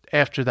 after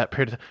that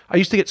period of time. I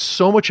used to get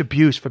so much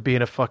abuse for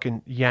being a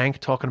fucking Yank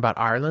talking about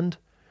Ireland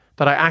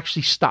that I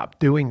actually stopped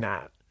doing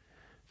that,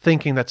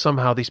 thinking that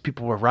somehow these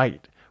people were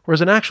right.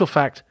 Whereas in actual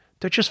fact,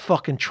 they're just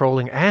fucking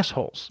trolling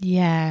assholes.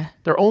 Yeah.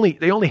 They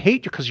only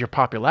hate you because of your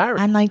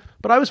popularity. And like,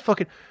 but I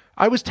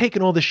was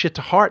taking all this shit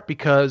to heart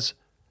because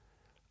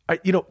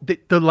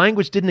the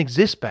language didn't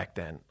exist back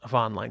then of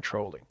online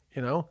trolling,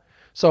 you know?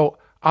 So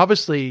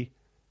obviously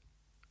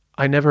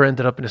I never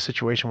ended up in a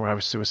situation where I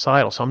was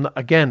suicidal. So I'm not,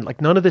 again, like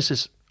none of this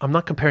is, I'm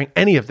not comparing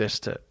any of this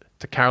to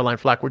Caroline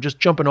Flack. We're just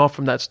jumping off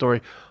from that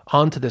story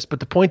onto this. But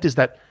the point is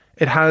that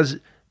it has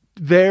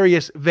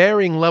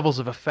varying levels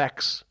of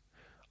effects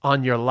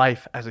on your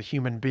life as a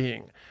human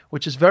being,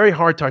 which is very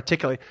hard to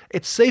articulate.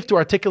 It's safe to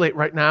articulate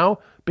right now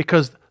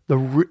because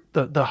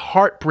the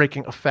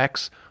heartbreaking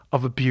effects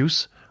of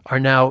abuse are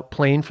now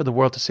plain for the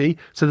world to see.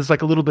 So there's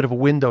like a little bit of a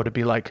window to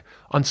be like,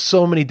 on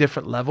so many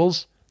different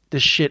levels,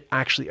 this shit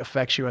actually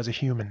affects you as a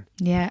human.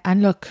 Yeah,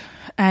 and look,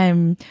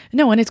 no,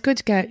 and it's good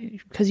to get,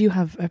 because you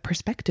have a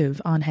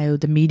perspective on how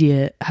the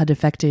media had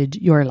affected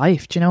your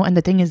life, do you know? And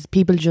the thing is,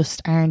 people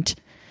just aren't,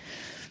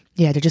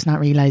 they're just not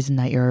realising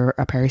that you're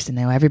a person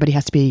now. Everybody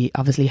has to be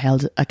obviously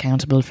held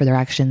accountable for their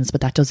actions,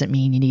 but that doesn't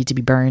mean you need to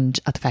be burned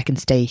at the fucking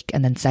stake.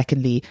 And then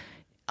secondly,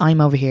 I'm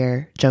over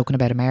here joking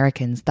about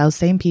Americans. Those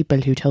same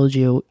people who trolled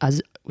you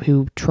as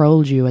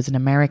an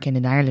American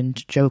in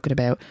Ireland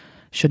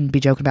shouldn't be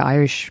joking about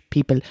Irish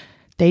people.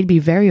 They'd be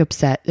very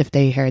upset if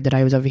they heard that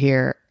I was over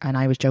here and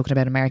I was joking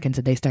about Americans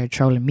and they started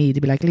trolling me. They'd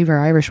be like, leave our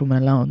Irish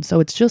woman alone.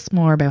 So it's just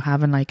more about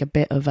having like a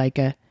bit of like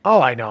a...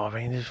 Oh, I know.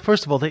 I mean,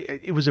 first of all,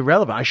 it was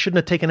irrelevant. I shouldn't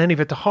have taken any of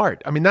it to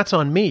heart. I mean, that's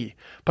on me.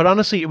 But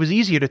honestly, it was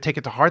easier to take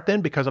it to heart then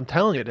because I'm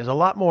telling you, there's a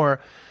lot more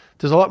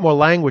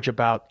language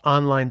about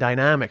online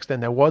dynamics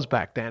than there was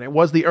back then. It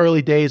was the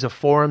early days of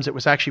forums. It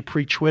was actually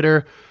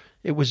pre-Twitter.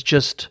 It was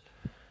just...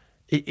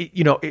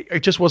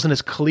 It just wasn't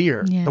as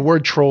clear. Yeah. The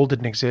word troll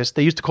didn't exist.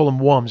 They used to call them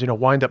WUMs,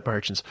 wind-up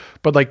merchants.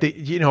 But like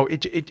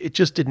it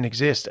just didn't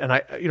exist. And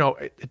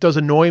it does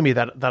annoy me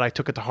that I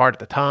took it to heart at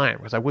the time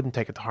because I wouldn't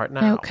take it to heart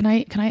now. Now, can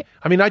I?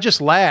 I mean, I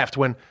just laughed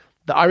when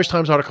the Irish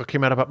Times article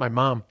came out about my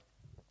mom.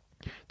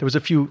 There was a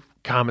few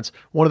comments.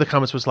 One of the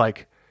comments was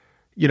like,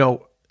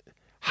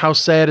 how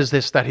sad is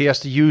this that he has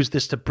to use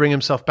this to bring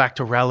himself back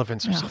to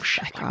relevance or some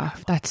shit like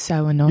that. That's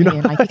so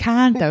annoying. Like, you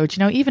can't though.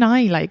 Even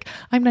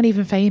I'm not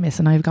even famous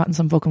and I've gotten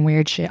some fucking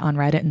weird shit on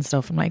Reddit and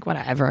stuff. I'm like,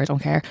 whatever, I don't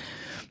care.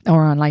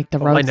 Or on like the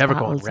road. I never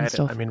go on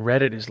Reddit. I mean,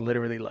 Reddit is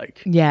literally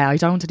like... Yeah, I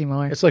don't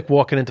anymore. It's like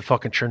walking into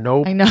fucking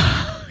Chernobyl. I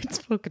know. It's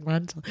fucking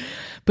mental.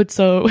 But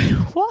so,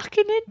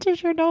 walking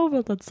into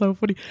Chernobyl, that's so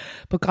funny.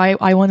 But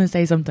I want to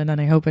say something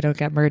and I hope I don't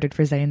get murdered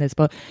for saying this.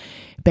 But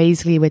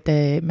basically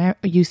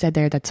you said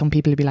there that some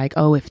people would be like,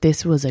 oh, if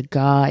this was a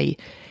guy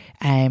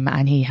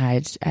and he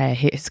had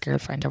hit his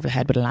girlfriend over the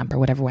head with a lamp or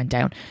whatever went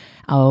down.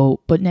 Oh,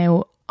 but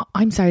now,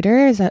 I'm sorry,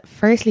 there's a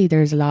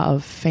lot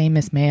of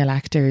famous male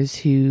actors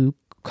who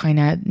kind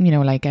of,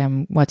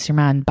 what's your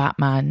man,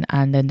 Batman,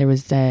 and then there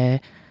was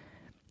that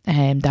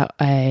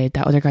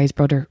other guy's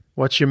brother.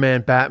 What's your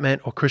man,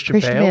 Batman or Christian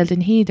Bale?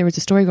 Then there was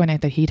a story going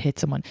out that he'd hit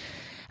someone,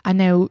 and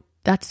now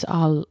that's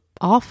all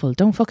awful.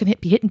 Don't fucking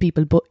be hitting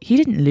people, but he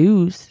didn't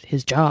lose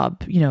his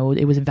job.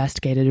 It was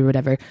investigated or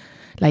whatever.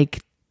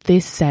 Like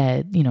this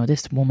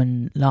this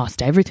woman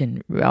lost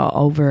everything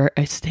over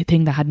a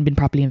thing that hadn't been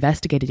properly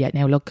investigated yet.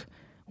 Now look,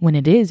 when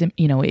it is,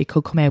 it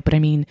could come out, but I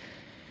mean.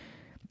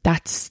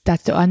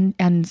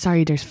 And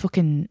sorry, there's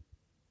fucking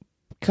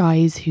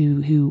guys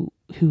who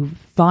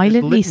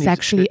violently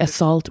sexually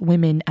assault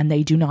women and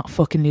they do not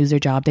fucking lose their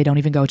job. They don't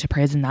even go to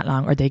prison that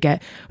long, or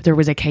there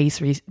was a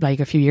case like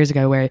a few years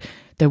ago where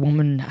the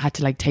woman had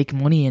to like take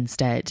money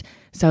instead.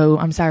 So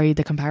I'm sorry,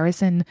 the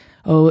comparison.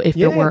 Oh, if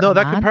it were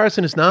that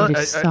comparison is not.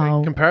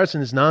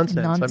 Comparison is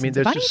nonsense. I mean,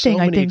 there's just so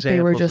many I think examples.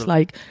 They were just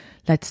like,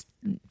 let's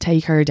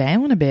take her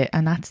down a bit,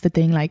 and that's the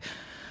thing. Like,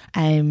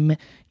 don't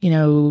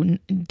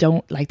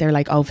like, they're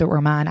like, oh, if it were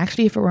a man.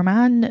 Actually, if it were a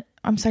man,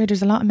 I'm sorry,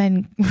 there's a lot of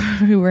men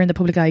who were in the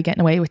public eye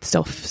getting away with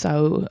stuff.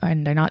 So,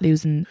 and they're not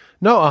losing.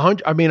 No,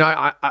 100. I mean,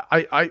 I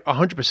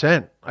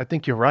 100%. I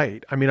think you're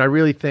right. I mean, I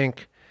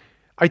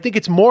think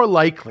it's more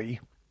likely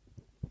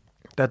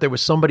that there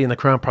was somebody in the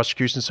Crown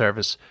Prosecution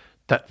Service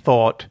that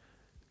thought,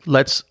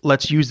 let's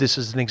use this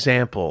as an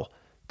example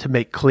to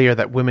make clear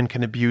that women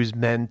can abuse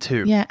men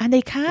too. Yeah, and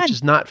they can. Which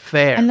is not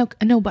fair. And look,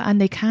 no, but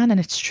they can, and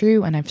it's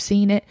true, and I've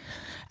seen it.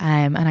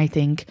 And I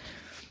think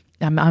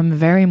I'm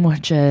very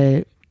much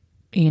a,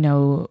 you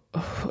know,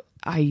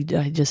 I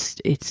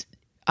just,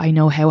 I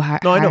know how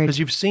hard. No, I know, because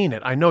you've seen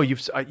it. I know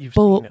you've seen it.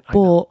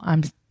 But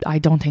I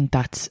don't think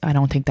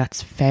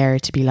that's fair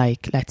to be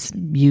like, let's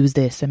use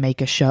this and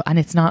make a show. And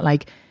it's not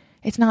like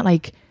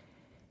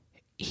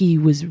he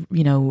was,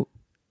 you know,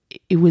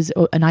 it was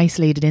an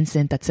isolated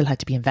incident that still had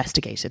to be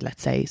investigated,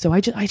 let's say. So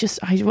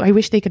I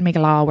wish they could make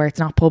a law where it's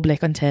not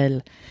public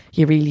until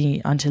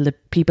the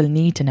people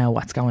need to know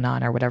what's going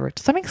on or whatever.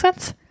 Does that make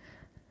sense?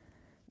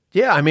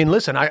 Yeah, I mean,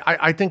 listen,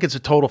 I think it's a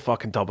total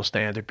fucking double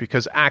standard,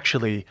 because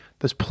actually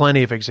there's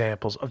plenty of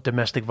examples of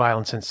domestic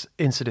violence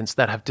incidents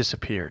that have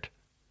disappeared.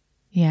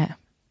 Yeah.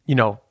 You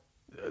know,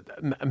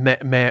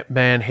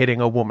 man hitting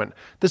a woman.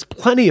 There's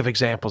plenty of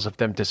examples of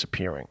them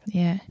disappearing.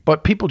 Yeah.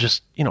 But people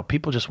just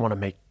want to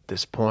make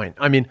this point.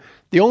 I mean,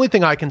 the only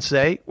thing I can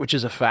say, which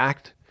is a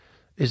fact,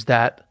 is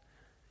that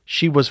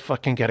she was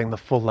fucking getting the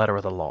full letter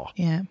of the law.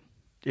 Yeah.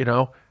 You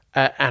know?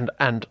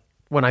 And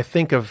when I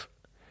think of,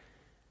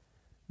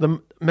 the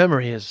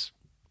memory is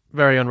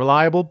very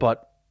unreliable,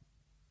 but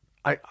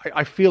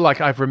I feel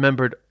like I've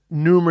remembered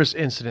numerous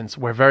incidents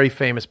where very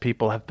famous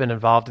people have been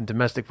involved in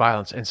domestic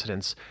violence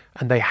incidents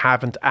and they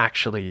haven't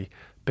actually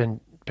been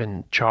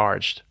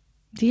charged.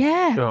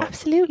 Yeah, You know?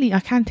 absolutely. I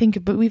can't think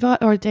of, but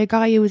or the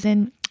guy who was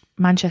in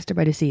Manchester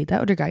by the Sea,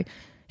 that other guy,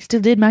 still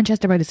did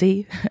Manchester by the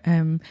Sea.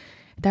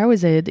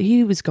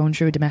 He was going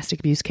through a domestic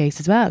abuse case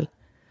as well.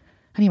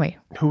 Anyway.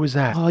 Who was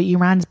that? Oh,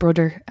 Iran's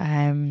brother.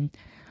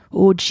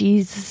 Oh,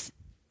 Jesus.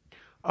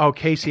 Oh,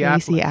 Casey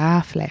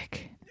Affleck.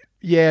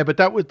 Yeah, but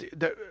that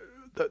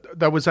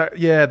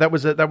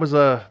was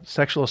a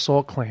sexual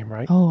assault claim,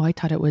 right? Oh, I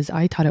thought it was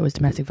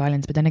domestic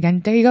violence. But then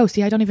again, there you go.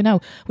 See, I don't even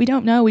know. We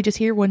don't know. We just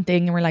hear one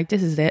thing and we're like,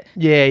 this is it.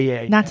 Yeah.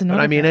 And that's another.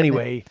 But I mean,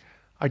 anyway,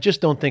 I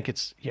just don't think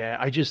it's.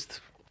 Yeah,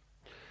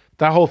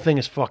 that whole thing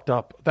is fucked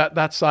up.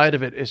 That side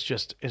of it is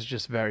just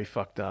very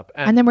fucked up.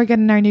 And then we're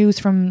getting our news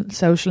from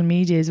social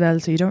media as well,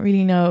 so you don't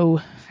really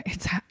know.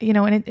 It's, you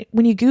know, and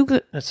when you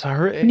Google,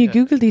 when you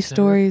Google these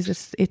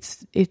stories,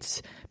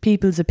 it's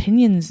people's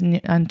opinions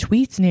and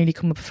tweets nearly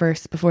come up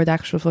first before the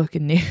actual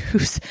fucking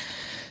news.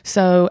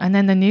 So, and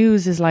then the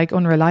news is like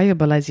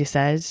unreliable, as you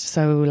said.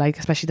 So, like,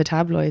 especially the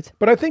tabloids.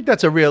 But I think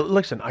that's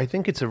I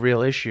think it's a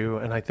real issue,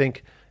 and I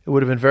think it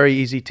would have been very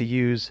easy to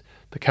use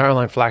the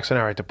Caroline Flack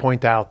scenario to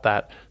point out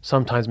that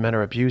sometimes men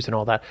are abused and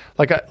all that.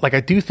 Like I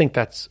do think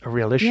that's a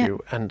real issue,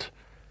 and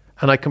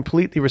I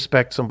completely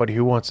respect somebody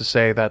who wants to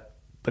say that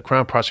the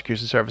Crown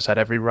Prosecution Service had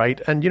every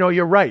right, and you know,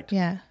 you're right.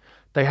 Yeah,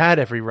 they had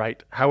every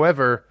right.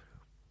 However,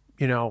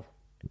 you know,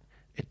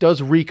 it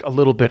does reek a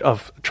little bit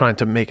of trying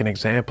to make an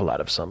example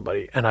out of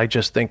somebody, and I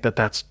just think that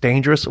that's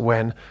dangerous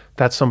when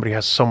that somebody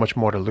has so much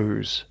more to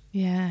lose.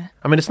 Yeah,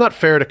 I mean, it's not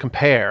fair to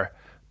compare,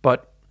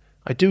 but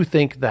I do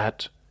think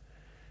that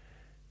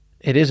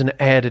it is an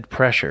added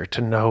pressure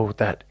to know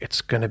that it's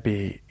going to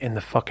be in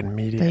the fucking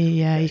media.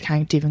 Yeah, you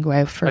can't even go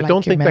out for. I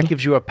don't think that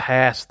gives you a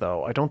pass,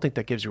 though. I don't think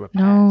that gives you a pass.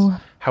 No.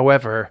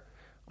 However,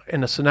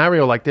 in a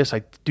scenario like this,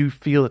 I do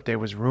feel that there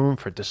was room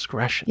for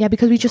discretion. Yeah,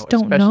 because we just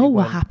don't know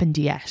what happened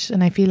yet.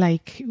 And I feel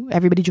like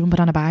everybody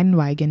jumping on a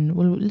bandwagon,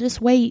 well,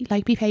 just wait,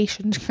 like, be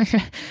patient.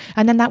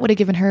 And then that would have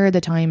given her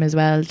the time as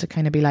well to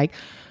kind of be like.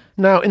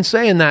 Now, in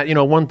saying that, you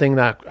know, one thing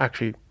I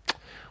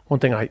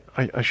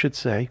should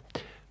say,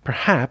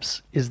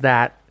 perhaps, is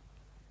that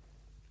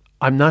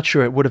I'm not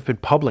sure it would have been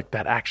public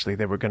that actually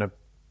they were going to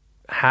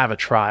have a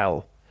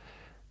trial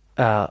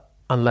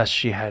unless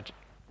she had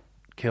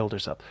killed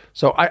herself.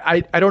 So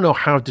I don't know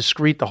how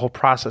discreet the whole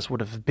process would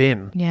have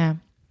been. Yeah.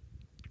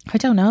 I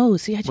don't know.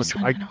 See, I don't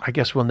know. I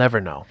guess we'll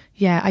never know.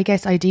 Yeah, I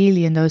guess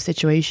ideally in those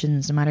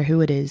situations, no matter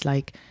who it is,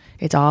 like,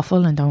 it's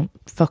awful and don't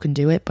fucking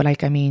do it. But,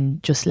 like, I mean,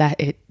 just let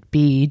it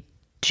be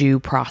due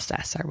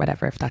process or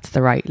whatever, if that's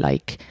the right,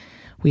 like,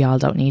 we all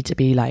don't need to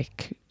be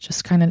like,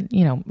 just kind of,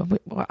 you know,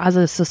 as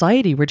a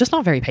society, we're just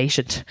not very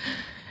patient,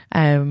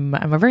 and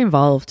we're very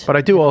involved. But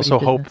I do also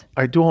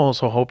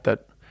hope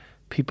that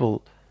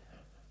people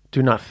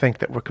do not think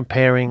that we're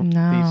comparing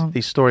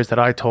these stories that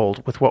I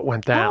told with what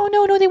went down.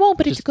 Oh, no, they won't.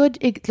 But it's good.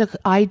 Look,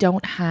 I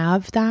don't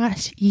have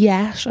that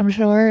yet. I'm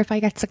sure if I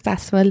get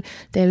successful,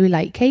 they'll be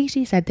like,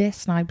 Katie said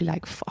this, and I'll be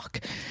like, fuck.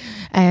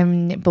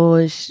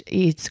 But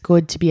it's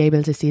good to be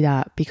able to see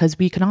that, because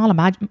we can all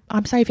imagine.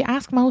 I'm sorry, if you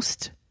ask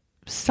most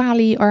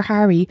Sally or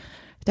Harry,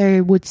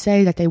 they would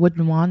say that they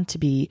wouldn't want to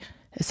be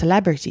a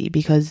celebrity,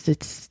 because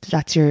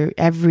that's your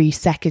every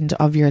second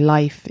of your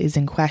life is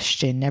in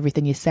question,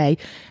 everything you say.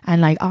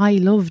 And like, I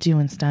love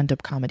doing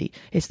stand-up comedy.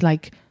 It's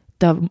like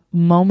the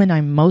moment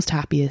I'm most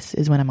happiest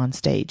is when I'm on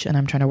stage and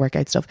I'm trying to work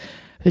out stuff.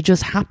 It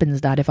just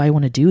happens that if I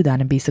want to do that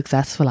and be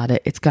successful at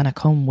it, it's going to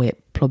come with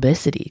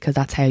publicity, because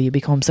that's how you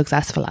become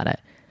successful at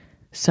it.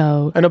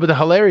 So I know, but the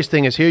hilarious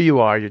thing is, here you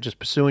are, you're just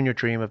pursuing your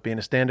dream of being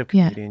a stand-up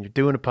comedian. You're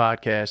doing a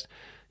podcast.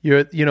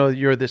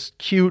 You're this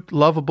cute,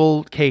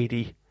 lovable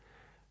Katie,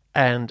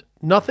 and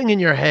nothing in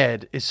your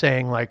head is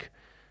saying like,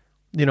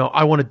 you know,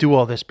 I want to do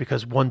all this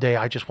because one day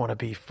I just want to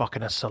be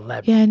fucking a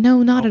celeb. Yeah,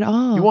 no, not at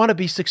all. You want to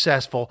be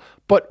successful,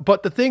 but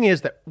the thing is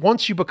that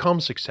once you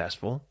become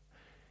successful,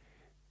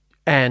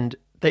 and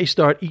they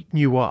start eating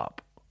you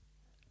up,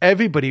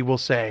 everybody will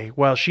say,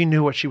 well, she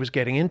knew what she was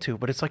getting into.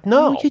 But it's like,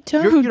 no, you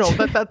don't.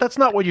 That's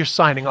not what you're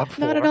signing up for.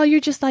 Not at all. You're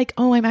just like,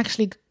 oh, I'm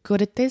actually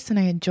good at this and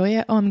I enjoy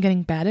it. Oh, I'm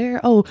getting better.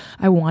 Oh,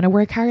 I want to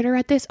work harder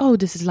at this. Oh,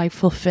 this is like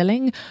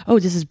fulfilling. Oh,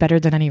 this is better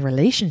than any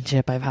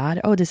relationship I've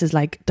had. Oh, this is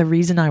like the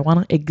reason I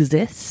want to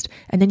exist.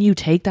 And then you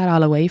take that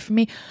all away from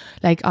me.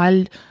 Like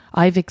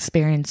I've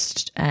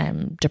experienced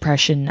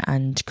depression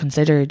and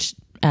considered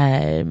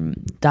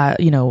that,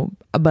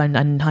 but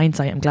in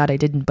hindsight, I'm glad I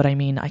didn't. But I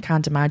mean, I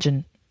can't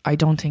imagine. I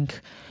don't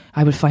think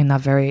I would find that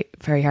very,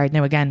 very hard.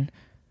 Now, again,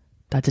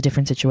 that's a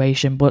different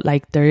situation. But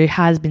like there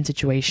has been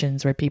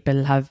situations where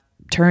people have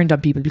turned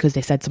on people because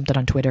they said something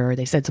on Twitter or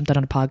they said something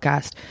on a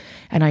podcast.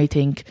 And I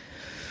think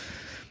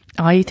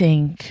so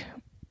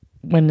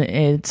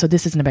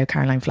this isn't about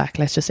Caroline Flack.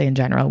 Let's just say in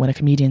general, when a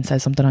comedian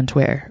says something on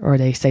Twitter or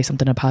they say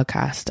something on a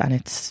podcast and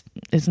it's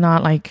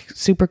not like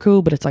super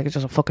cool, but it's like it's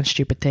just a fucking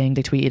stupid thing.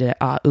 They tweeted it.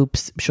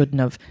 Oops, shouldn't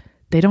have.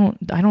 I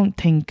don't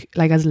think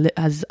like as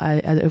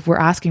if we're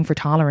asking for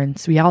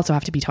tolerance, we also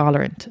have to be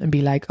tolerant and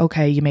be like,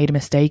 okay, you made a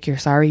mistake, you're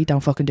sorry,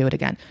 don't fucking do it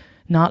again.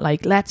 Not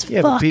like let's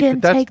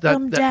fucking take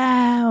them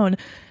down.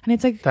 And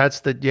it's like that's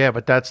the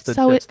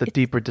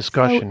deeper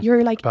discussion so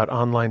you're like, about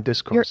online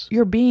discourse.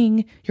 You're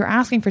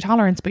asking for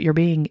tolerance, but you're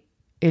being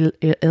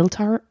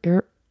intolerant.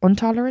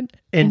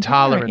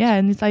 Yeah,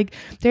 and it's like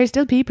there's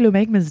still people who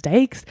make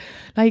mistakes.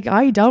 Like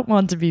I don't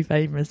want to be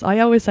famous. I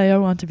always say I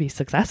want to be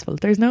successful.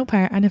 There's no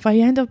part, and if I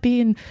end up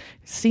being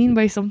seen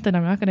by something,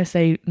 I'm not going to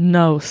say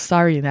no,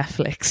 sorry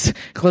Netflix,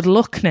 good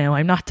luck now,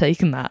 I'm not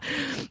taking that.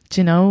 Do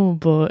you know?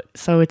 But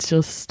so it's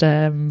just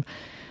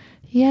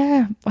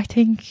yeah, I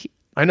think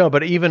I know,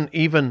 but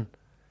even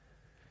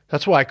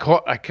that's why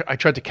I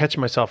tried to catch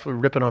myself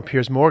ripping on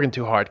Piers Morgan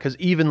too hard, because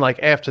even like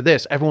after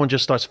this, everyone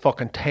just starts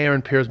fucking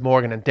tearing Piers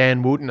Morgan and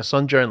Dan Wooten, the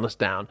Sun journalist,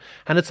 down.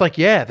 And it's like,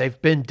 yeah,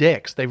 they've been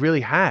dicks. They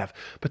really have.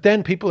 But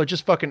then people are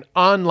just fucking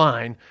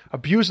online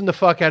abusing the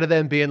fuck out of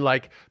them, being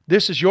like,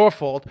 this is your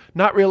fault,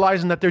 not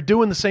realizing that they're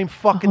doing the same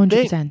fucking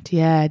 100%, thing.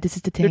 Yeah, this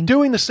is the thing. They're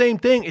doing the same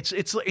thing. It's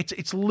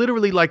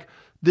literally like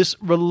this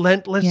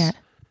relentless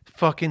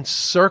fucking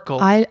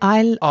circle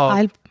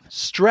of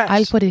stress.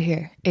 I'll put it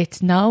here.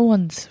 It's no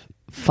one's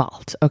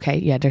fault. Okay,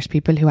 yeah, there's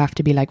people who have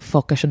to be like,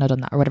 fuck, I shouldn't have done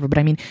that or whatever, but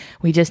I mean,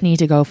 we just need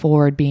to go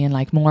forward being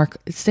like more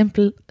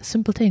simple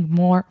thing,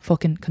 more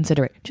fucking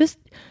considerate. Just,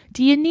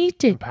 do you need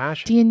to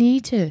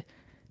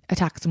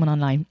attack someone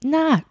online?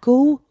 Nah,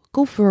 go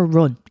for a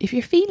run. If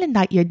you're feeling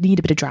that you need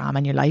a bit of drama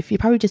in your life, you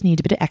probably just need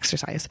a bit of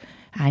exercise,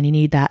 and you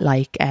need that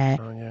like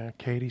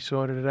Katie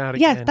sorted it out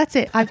again. Yeah, that's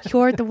it. I've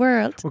cured the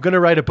world. We're going to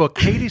write a book,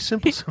 Katie's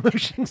Simple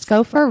Solutions.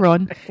 Go for a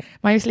run.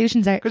 My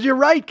solutions are, because you're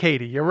right,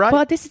 Katie, you're right.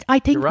 But I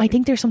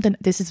think there's something,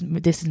 this is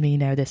me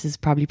now, this is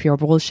probably pure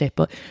bullshit,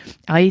 but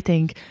I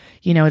think,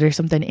 there's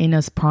something in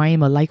us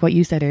primal, like what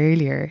you said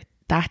earlier.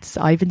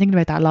 I've been thinking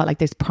about that a lot, like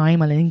there's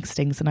primal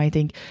instincts, and I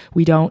think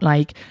we're not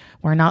like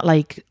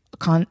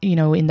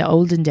in the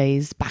olden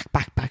days, back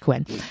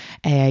when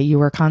you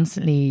were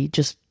constantly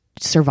just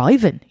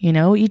surviving,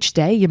 each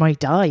day you might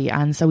die,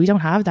 and so we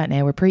don't have that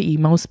now.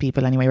 Most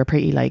people anyway, we're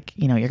pretty like,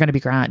 you're going to be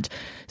grand,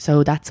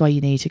 so that's why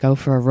you need to go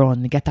for a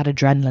run, get that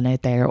adrenaline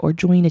out there, or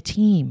join a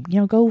team,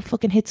 go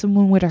fucking hit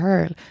someone with a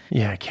hurl.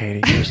 Yeah,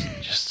 Katie,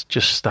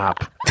 just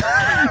stop.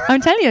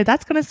 I'm telling you,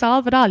 that's going to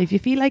solve it all. If you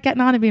feel like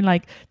getting on and being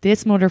like,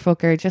 this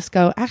motherfucker, just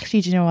go,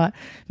 actually, do you know what,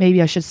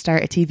 maybe I should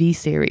start a TV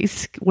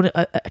series,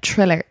 a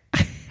thriller.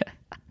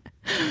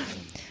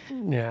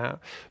 Yeah,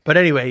 but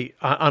anyway,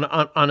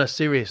 on a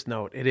serious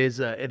note, it is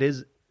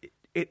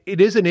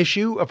an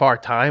issue of our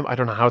time. I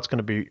don't know how it's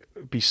going to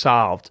be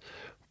solved,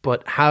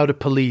 but how to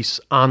police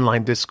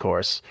online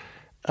discourse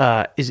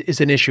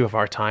is an issue of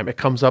our time. It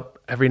comes up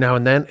every now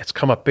and then. It's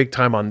come up big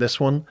time on this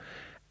one,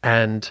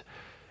 and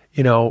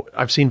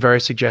I've seen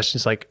various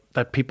suggestions like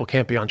that people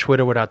can't be on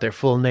Twitter without their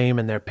full name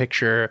and their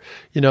picture.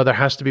 There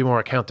has to be more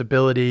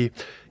accountability.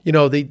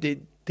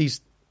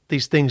 These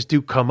things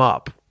do come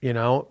up.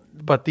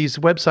 But these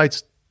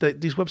websites,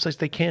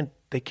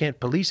 they can't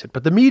police it.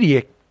 But the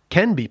media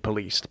can be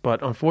policed.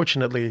 But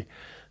unfortunately,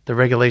 the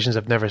regulations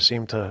have never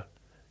seemed to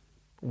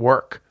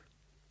work.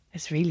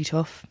 It's really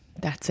tough.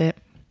 That's it.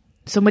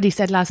 Somebody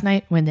said last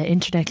night, when the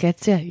internet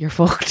gets you, you're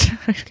fucked.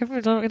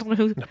 I don't know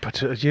who.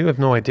 But you have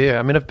no idea.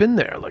 I mean, I've been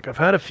there. Like, I've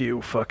had a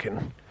few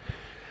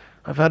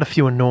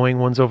annoying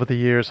ones over the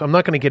years. I'm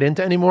not going to get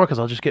into anymore because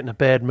I'll just get in a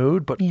bad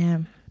mood. But yeah,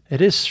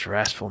 it is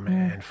stressful,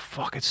 man. Yeah.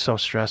 Fuck, it's so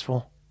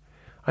stressful.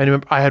 I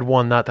remember I had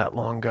one not that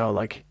long ago.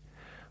 Like,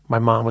 my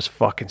mom was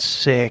fucking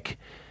sick.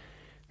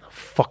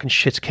 Fucking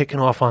shit's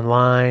kicking off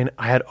online.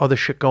 I had other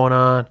shit going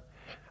on.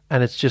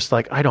 And it's just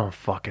like, I don't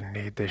fucking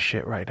need this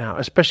shit right now.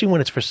 Especially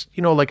when it's for,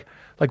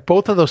 like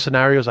both of those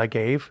scenarios I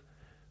gave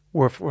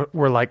were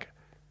like,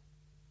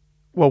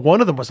 well,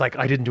 one of them was like,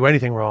 I didn't do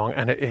anything wrong.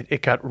 And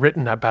it got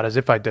written about as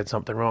if I did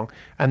something wrong.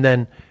 And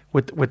then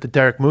with the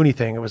Derek Mooney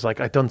thing, it was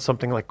like, I'd done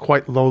something like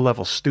quite low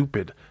level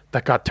stupid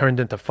that got turned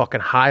into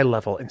fucking high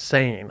level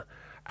insane.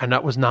 and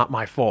that was not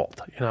my fault,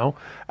 you know.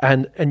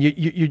 And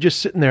you're just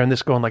sitting there and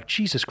this going like,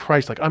 Jesus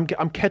Christ, like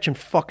I'm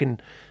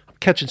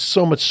catching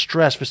so much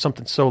stress for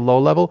something so low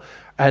level,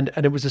 and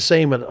it was the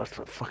same with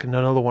fucking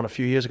another one a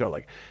few years ago,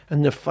 like,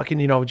 and the fucking,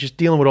 you know, just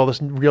dealing with all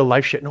this real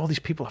life shit, and all these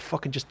people are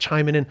fucking just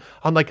chiming in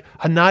on like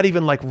a not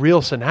even like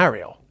real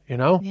scenario, you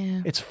know.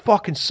 Yeah. It's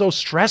fucking so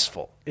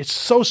stressful. It's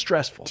so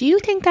stressful. Do you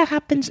think that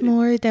happens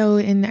more though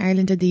in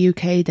Ireland or the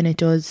UK than it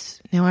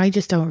does? Now, I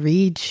just don't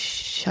read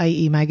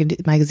shitey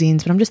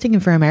magazines, but I'm just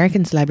thinking for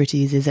American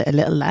celebrities, is it a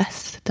little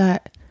less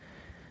that?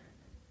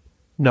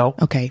 No.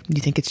 Okay,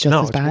 you think it's just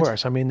as bad? No, it's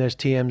worse. I mean, there's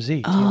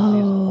TMZ.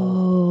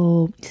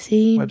 Oh,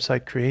 see,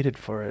 website created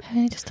for it.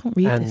 I just don't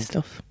read this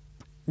stuff.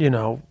 You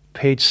know,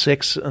 page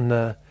 6 on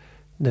the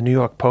New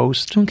York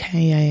Post.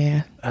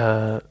 Okay,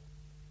 yeah.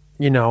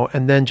 You know,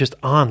 and then just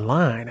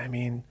online. I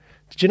mean,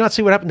 did you not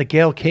see what happened to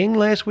Gayle King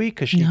last week?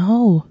 Because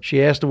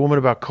she asked a woman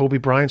about Kobe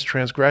Bryant's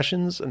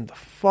transgressions, and the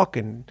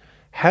fucking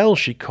hell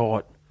she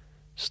caught.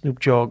 Snoop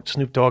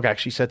Dogg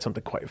actually said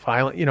something quite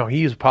violent. You know,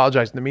 he's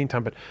apologized in the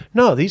meantime, but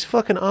no, these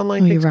fucking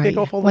online things kick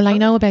off all the time. Well, I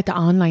know about the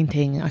online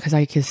thing because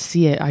I can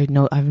see it. I've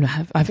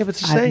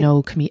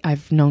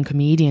known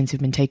comedians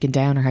who've been taken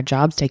down or had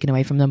jobs taken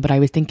away from them, but I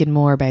was thinking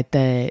more about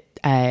the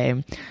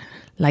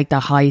like the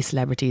high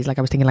celebrities. Like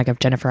I was thinking like of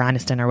Jennifer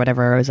Aniston or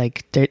whatever.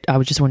 I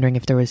was just wondering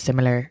if there was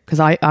similar, because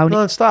I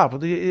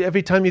non-stop.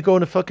 Every time you go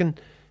in a fucking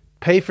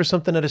pay for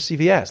something at a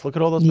CVS. Look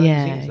at all those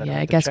magazines. Yeah,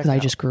 I guess because I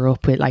just grew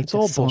up with like it's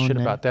all bullshit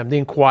about them. The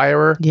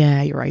Inquirer.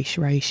 Yeah, you're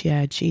right.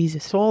 Yeah,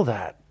 Jesus. It's all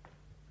that.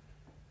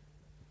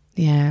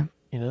 Yeah.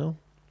 You know?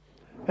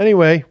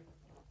 Anyway,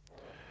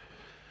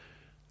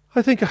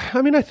 I think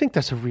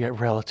that's a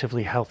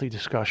relatively healthy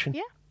discussion.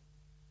 Yeah.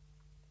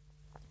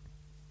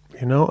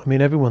 You know? I mean,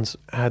 everyone's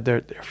had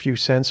their few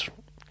cents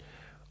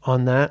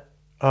on that.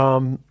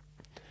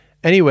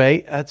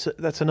 Anyway,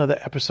 that's another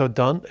episode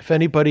done. If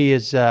anybody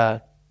is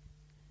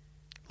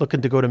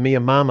looking to go to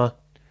Mia Mama,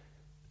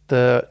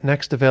 the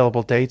next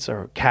available dates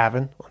are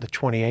Cavan on the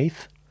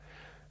 28th,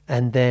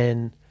 and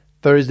then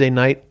Thursday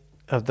night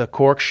of the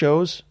Cork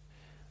shows,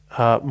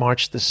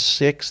 March the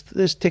 6th,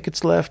 there's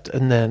tickets left,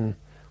 and then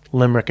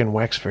Limerick and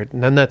Wexford,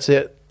 and then that's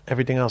it.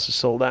 Everything else is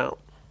sold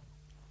out.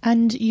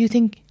 And you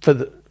think for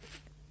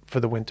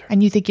the winter?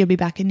 And you think you'll be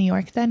back in New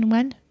York then?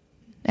 When?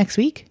 Next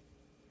week?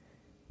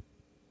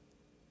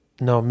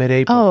 No,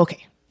 mid-April. Oh,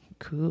 okay,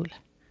 cool.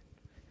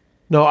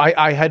 No,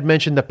 I had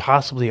mentioned that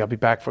possibly I'll be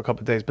back for a couple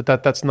of days, but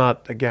that's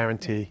not a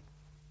guarantee.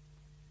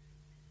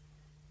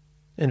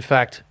 In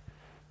fact,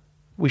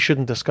 we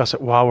shouldn't discuss it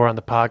while we're on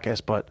the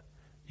podcast, but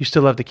you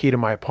still have the key to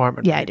my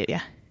apartment. Yeah, right? I do,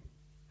 yeah.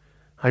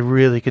 I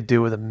really could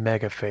do with a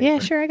mega favor. Yeah,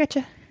 sure, I got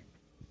you.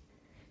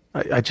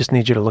 I just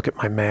need you to look at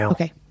my mail.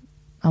 Okay,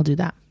 I'll do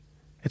that.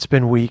 It's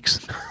been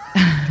weeks.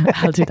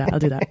 I'll do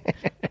that.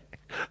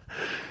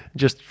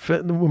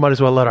 We might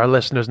as well let our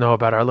listeners know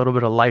about our little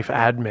bit of life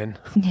admin.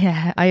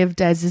 Yeah, I have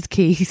Dez's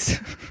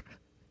keys.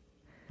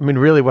 I mean,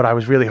 really what I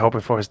was really hoping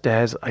for was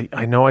Dez.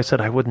 I know I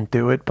said I wouldn't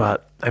do it,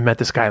 but I met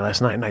this guy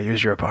last night and I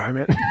used your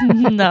apartment.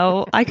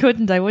 No, I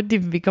couldn't. I wouldn't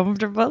even be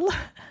comfortable.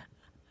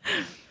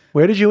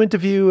 Where did you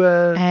interview?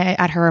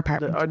 At her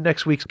apartment. Our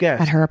next week's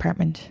guest. At her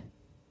apartment.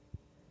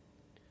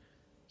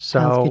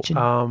 So,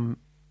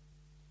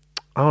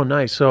 oh,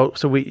 nice. So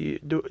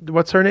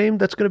what's her name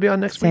that's going to be on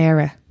next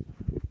Sarah.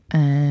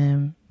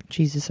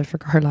 Jesus, I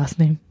forgot her last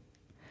name.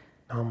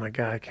 Oh my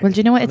God. Well, do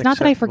you know what? It's not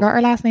that I forgot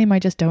her last name. I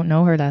just don't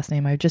know her last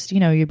name. I just,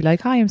 you'd be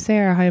like, hi, I'm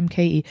Sarah. Hi, I'm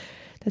Katie.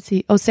 Let's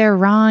see. Oh, Sarah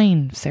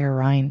Ryan.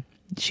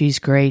 She's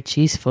great.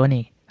 She's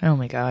funny. Oh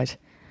my God.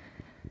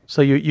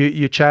 So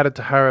you chatted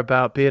to her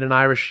about being an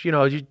Irish,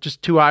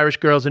 just two Irish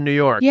girls in New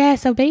York. Yeah.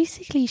 So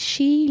basically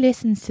she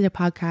listens to the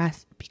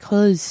podcast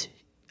because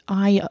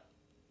I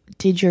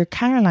did your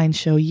Caroline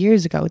show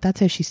years ago. That's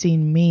how she's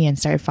seen me and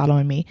started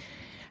following me.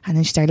 And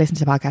then she started listening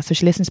to the podcast. So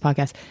she listens to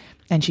podcasts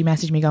and she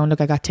messaged me going,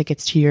 look, I got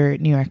tickets to your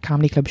New York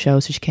Comedy Club show.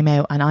 So she came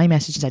out and I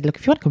messaged and said, look,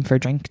 if you want to come for a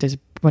drink, there's a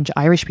bunch of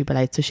Irish people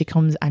out. So she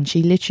comes and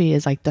she literally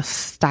is like the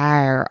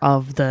star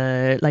of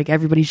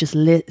everybody's just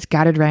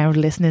gathered around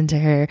listening to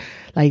her.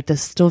 Like the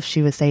stuff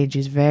she was saying,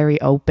 she's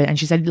very open. And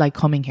she said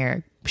coming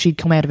here, she'd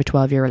come out of a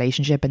 12-year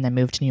relationship and then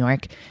moved to New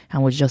York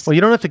and was just... Well, you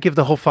don't have to give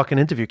the whole fucking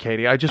interview,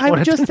 Katie. I'm just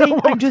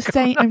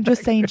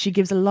saying she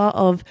gives a lot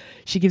of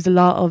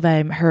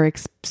her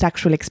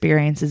sexual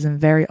experiences and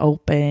very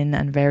open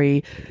and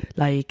very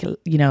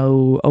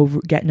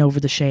getting over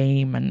the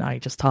shame. And I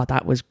just thought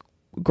that was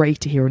great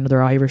to hear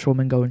another Irish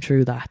woman going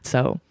through that.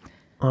 So...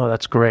 Oh,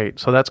 that's great.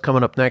 So that's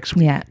coming up next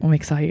week. Yeah, I'm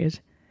excited.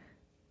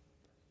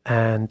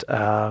 And...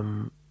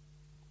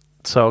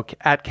 So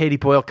at Katie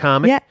Boyle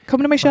Comic. Yeah,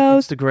 come to my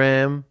shows.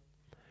 Instagram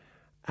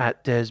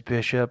at Des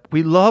Bishop.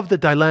 We love the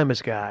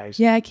dilemmas, guys.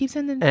 Yeah, I keep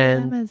sending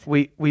dilemmas.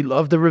 And we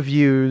love the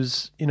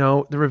reviews.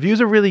 The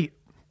reviews are really,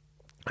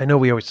 I know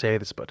we always say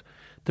this, but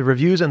the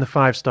reviews and the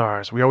 5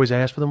 stars, we always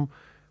ask for them,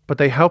 but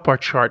they help our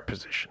chart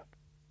position.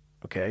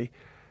 Okay?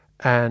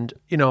 And,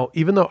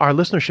 even though our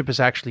listenership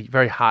is actually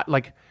very hot,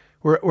 like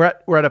we're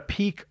at a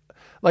peak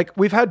like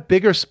we've had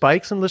bigger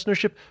spikes in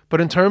listenership,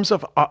 but in terms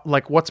of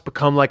like what's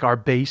become like our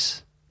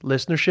base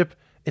listenership,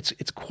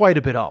 it's quite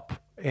a bit up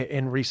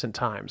in recent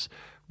times,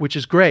 which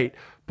is great.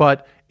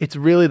 But it's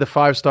really the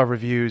 5-star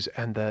reviews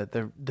and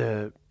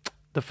the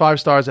 5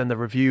 stars and the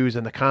reviews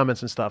and the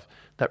comments and stuff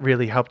that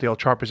really help the old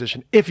chart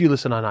position. If you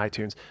listen on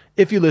iTunes,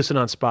 if you listen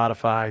on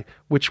Spotify,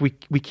 which we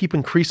keep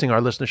increasing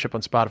our listenership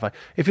on Spotify.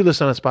 If you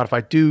listen on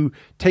Spotify, do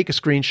take a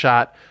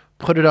screenshot,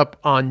 put it up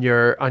on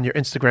your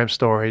Instagram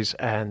stories,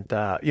 and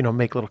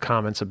make little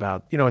comments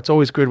about. It's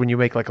always good when you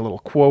make like a little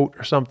quote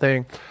or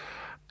something.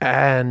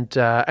 And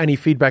any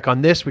feedback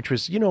on this, which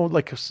was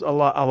like a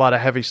lot of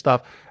heavy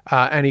stuff.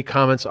 Any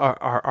comments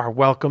are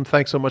welcome.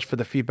 Thanks so much for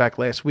the feedback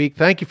last week.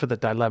 Thank you for the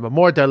dilemma.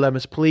 More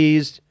dilemmas,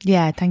 please.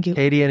 Yeah, thank you,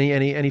 Katie.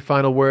 Any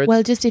final words?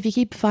 Well, just if you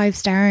keep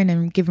 5-starring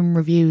and give them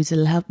reviews,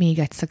 it'll help me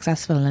get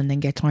successful and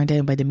then get torn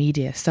down by the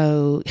media.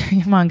 So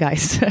come on,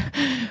 guys.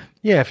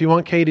 Yeah, if you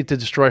want Katie to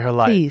destroy her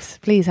life,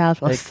 please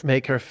help us.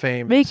 Make her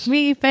famous. Make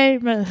me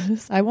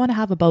famous. I want to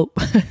have a boat.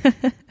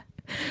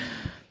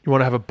 You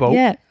want to have a boat?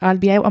 Yeah, I'll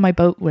be out on my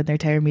boat when they're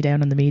tearing me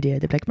down on the media.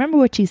 They'll be like, remember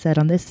what she said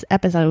on this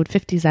episode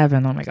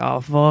 57? I'm like,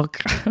 oh,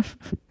 fuck.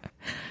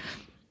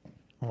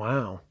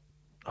 Wow.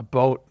 A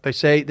boat. They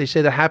say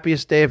the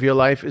happiest day of your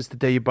life is the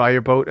day you buy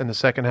your boat, and the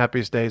second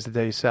happiest day is the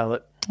day you sell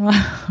it.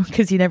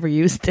 Because you never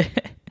used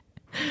it.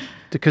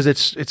 Because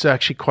it's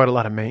actually quite a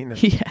lot of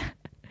maintenance. Yeah.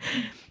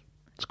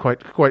 It's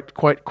quite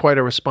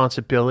a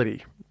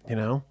responsibility,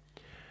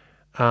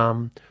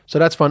 So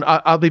that's fun.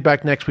 I'll be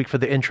back next week for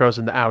the intros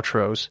and the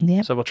outros.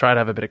 Yep. So we'll try to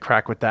have a bit of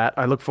crack with that.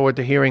 I look forward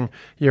to hearing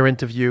your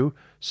interview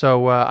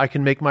so I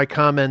can make my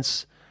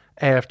comments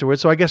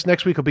afterwards. So I guess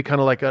next week will be kind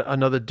of like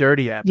another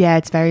dirty app. Yeah,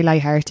 it's very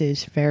lighthearted,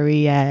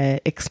 very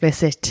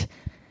explicit.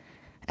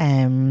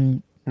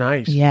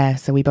 Nice. Yeah,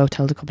 so we both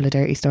told a couple of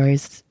dirty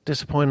stories. I'm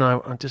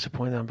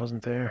disappointed I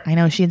wasn't there. I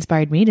know, she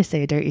inspired me to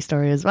say a dirty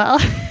story as well.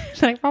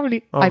 I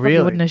probably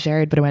wouldn't have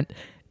shared, but I went,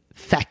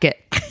 feck it.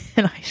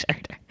 And I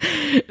shared her.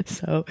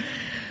 So,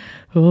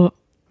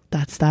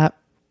 that's that.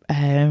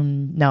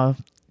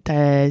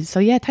 So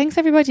yeah, thanks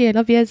everybody. I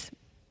love yous.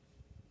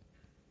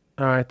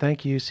 All right,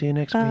 thank you. See you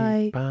next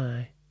Bye. week.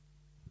 Bye.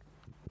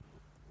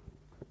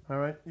 All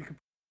right.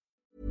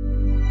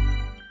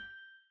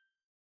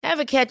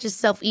 Ever catch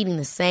yourself eating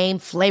the same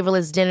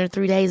flavorless dinner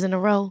 3 days in a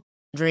row?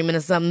 Dreaming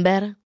of something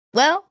better?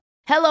 Well,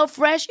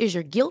 HelloFresh is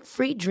your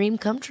guilt-free dream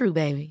come true,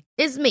 baby.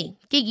 It's me,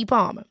 Keke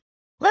Palmer.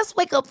 Let's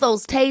wake up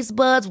those taste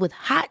buds with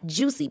hot,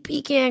 juicy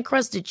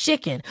pecan-crusted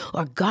chicken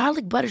or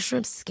garlic butter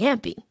shrimp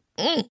scampi.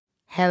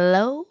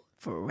 Hello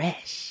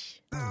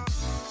Fresh.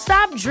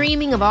 Stop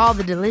dreaming of all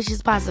the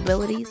delicious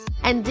possibilities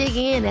and dig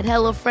in at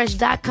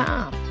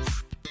HelloFresh.com.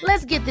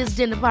 Let's get this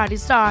dinner party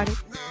started.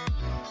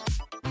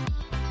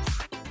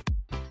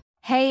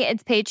 Hey,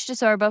 it's Paige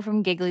DeSorbo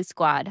from Giggly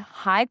Squad.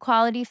 High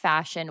quality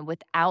fashion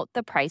without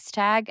the price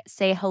tag.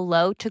 Say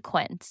hello to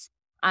Quince.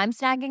 I'm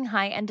snagging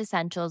high-end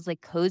essentials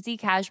like cozy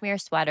cashmere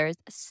sweaters,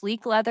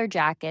 sleek leather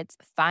jackets,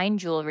 fine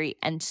jewelry,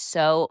 and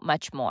so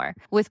much more.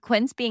 With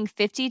Quince being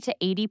 50 to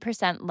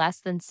 80% less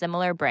than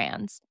similar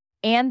brands.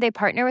 And they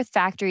partner with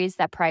factories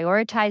that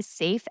prioritize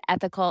safe,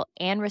 ethical,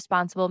 and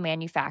responsible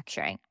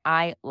manufacturing.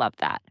 I love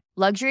that.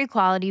 Luxury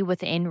quality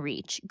within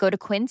reach. Go to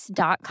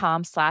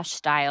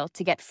quince.com/style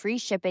to get free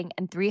shipping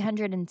and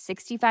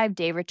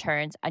 365-day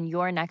returns on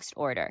your next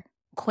order.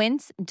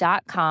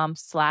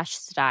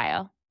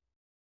 Quince.com/style.